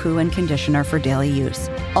Zen Shampoo and Conditioner for daily use.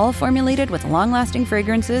 All formulated with long-lasting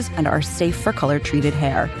fragrances and are safe for color-treated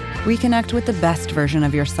hair. Reconnect with the best version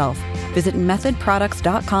of yourself. Visit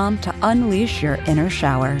methodproducts.com to unleash your inner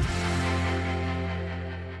shower.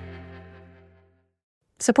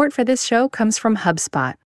 Support for this show comes from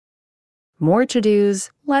HubSpot. More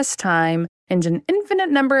to-dos, less time, and an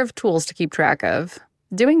infinite number of tools to keep track of.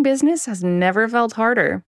 Doing business has never felt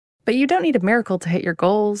harder. But you don't need a miracle to hit your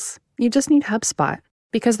goals. You just need HubSpot,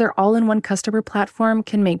 because their all-in-one customer platform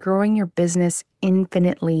can make growing your business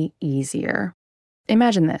infinitely easier.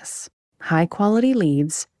 Imagine this: high-quality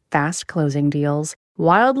leads, fast closing deals,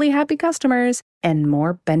 wildly happy customers, and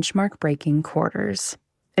more benchmark-breaking quarters.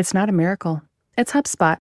 It's not a miracle. It's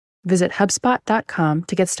HubSpot. Visit HubSpot.com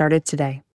to get started today.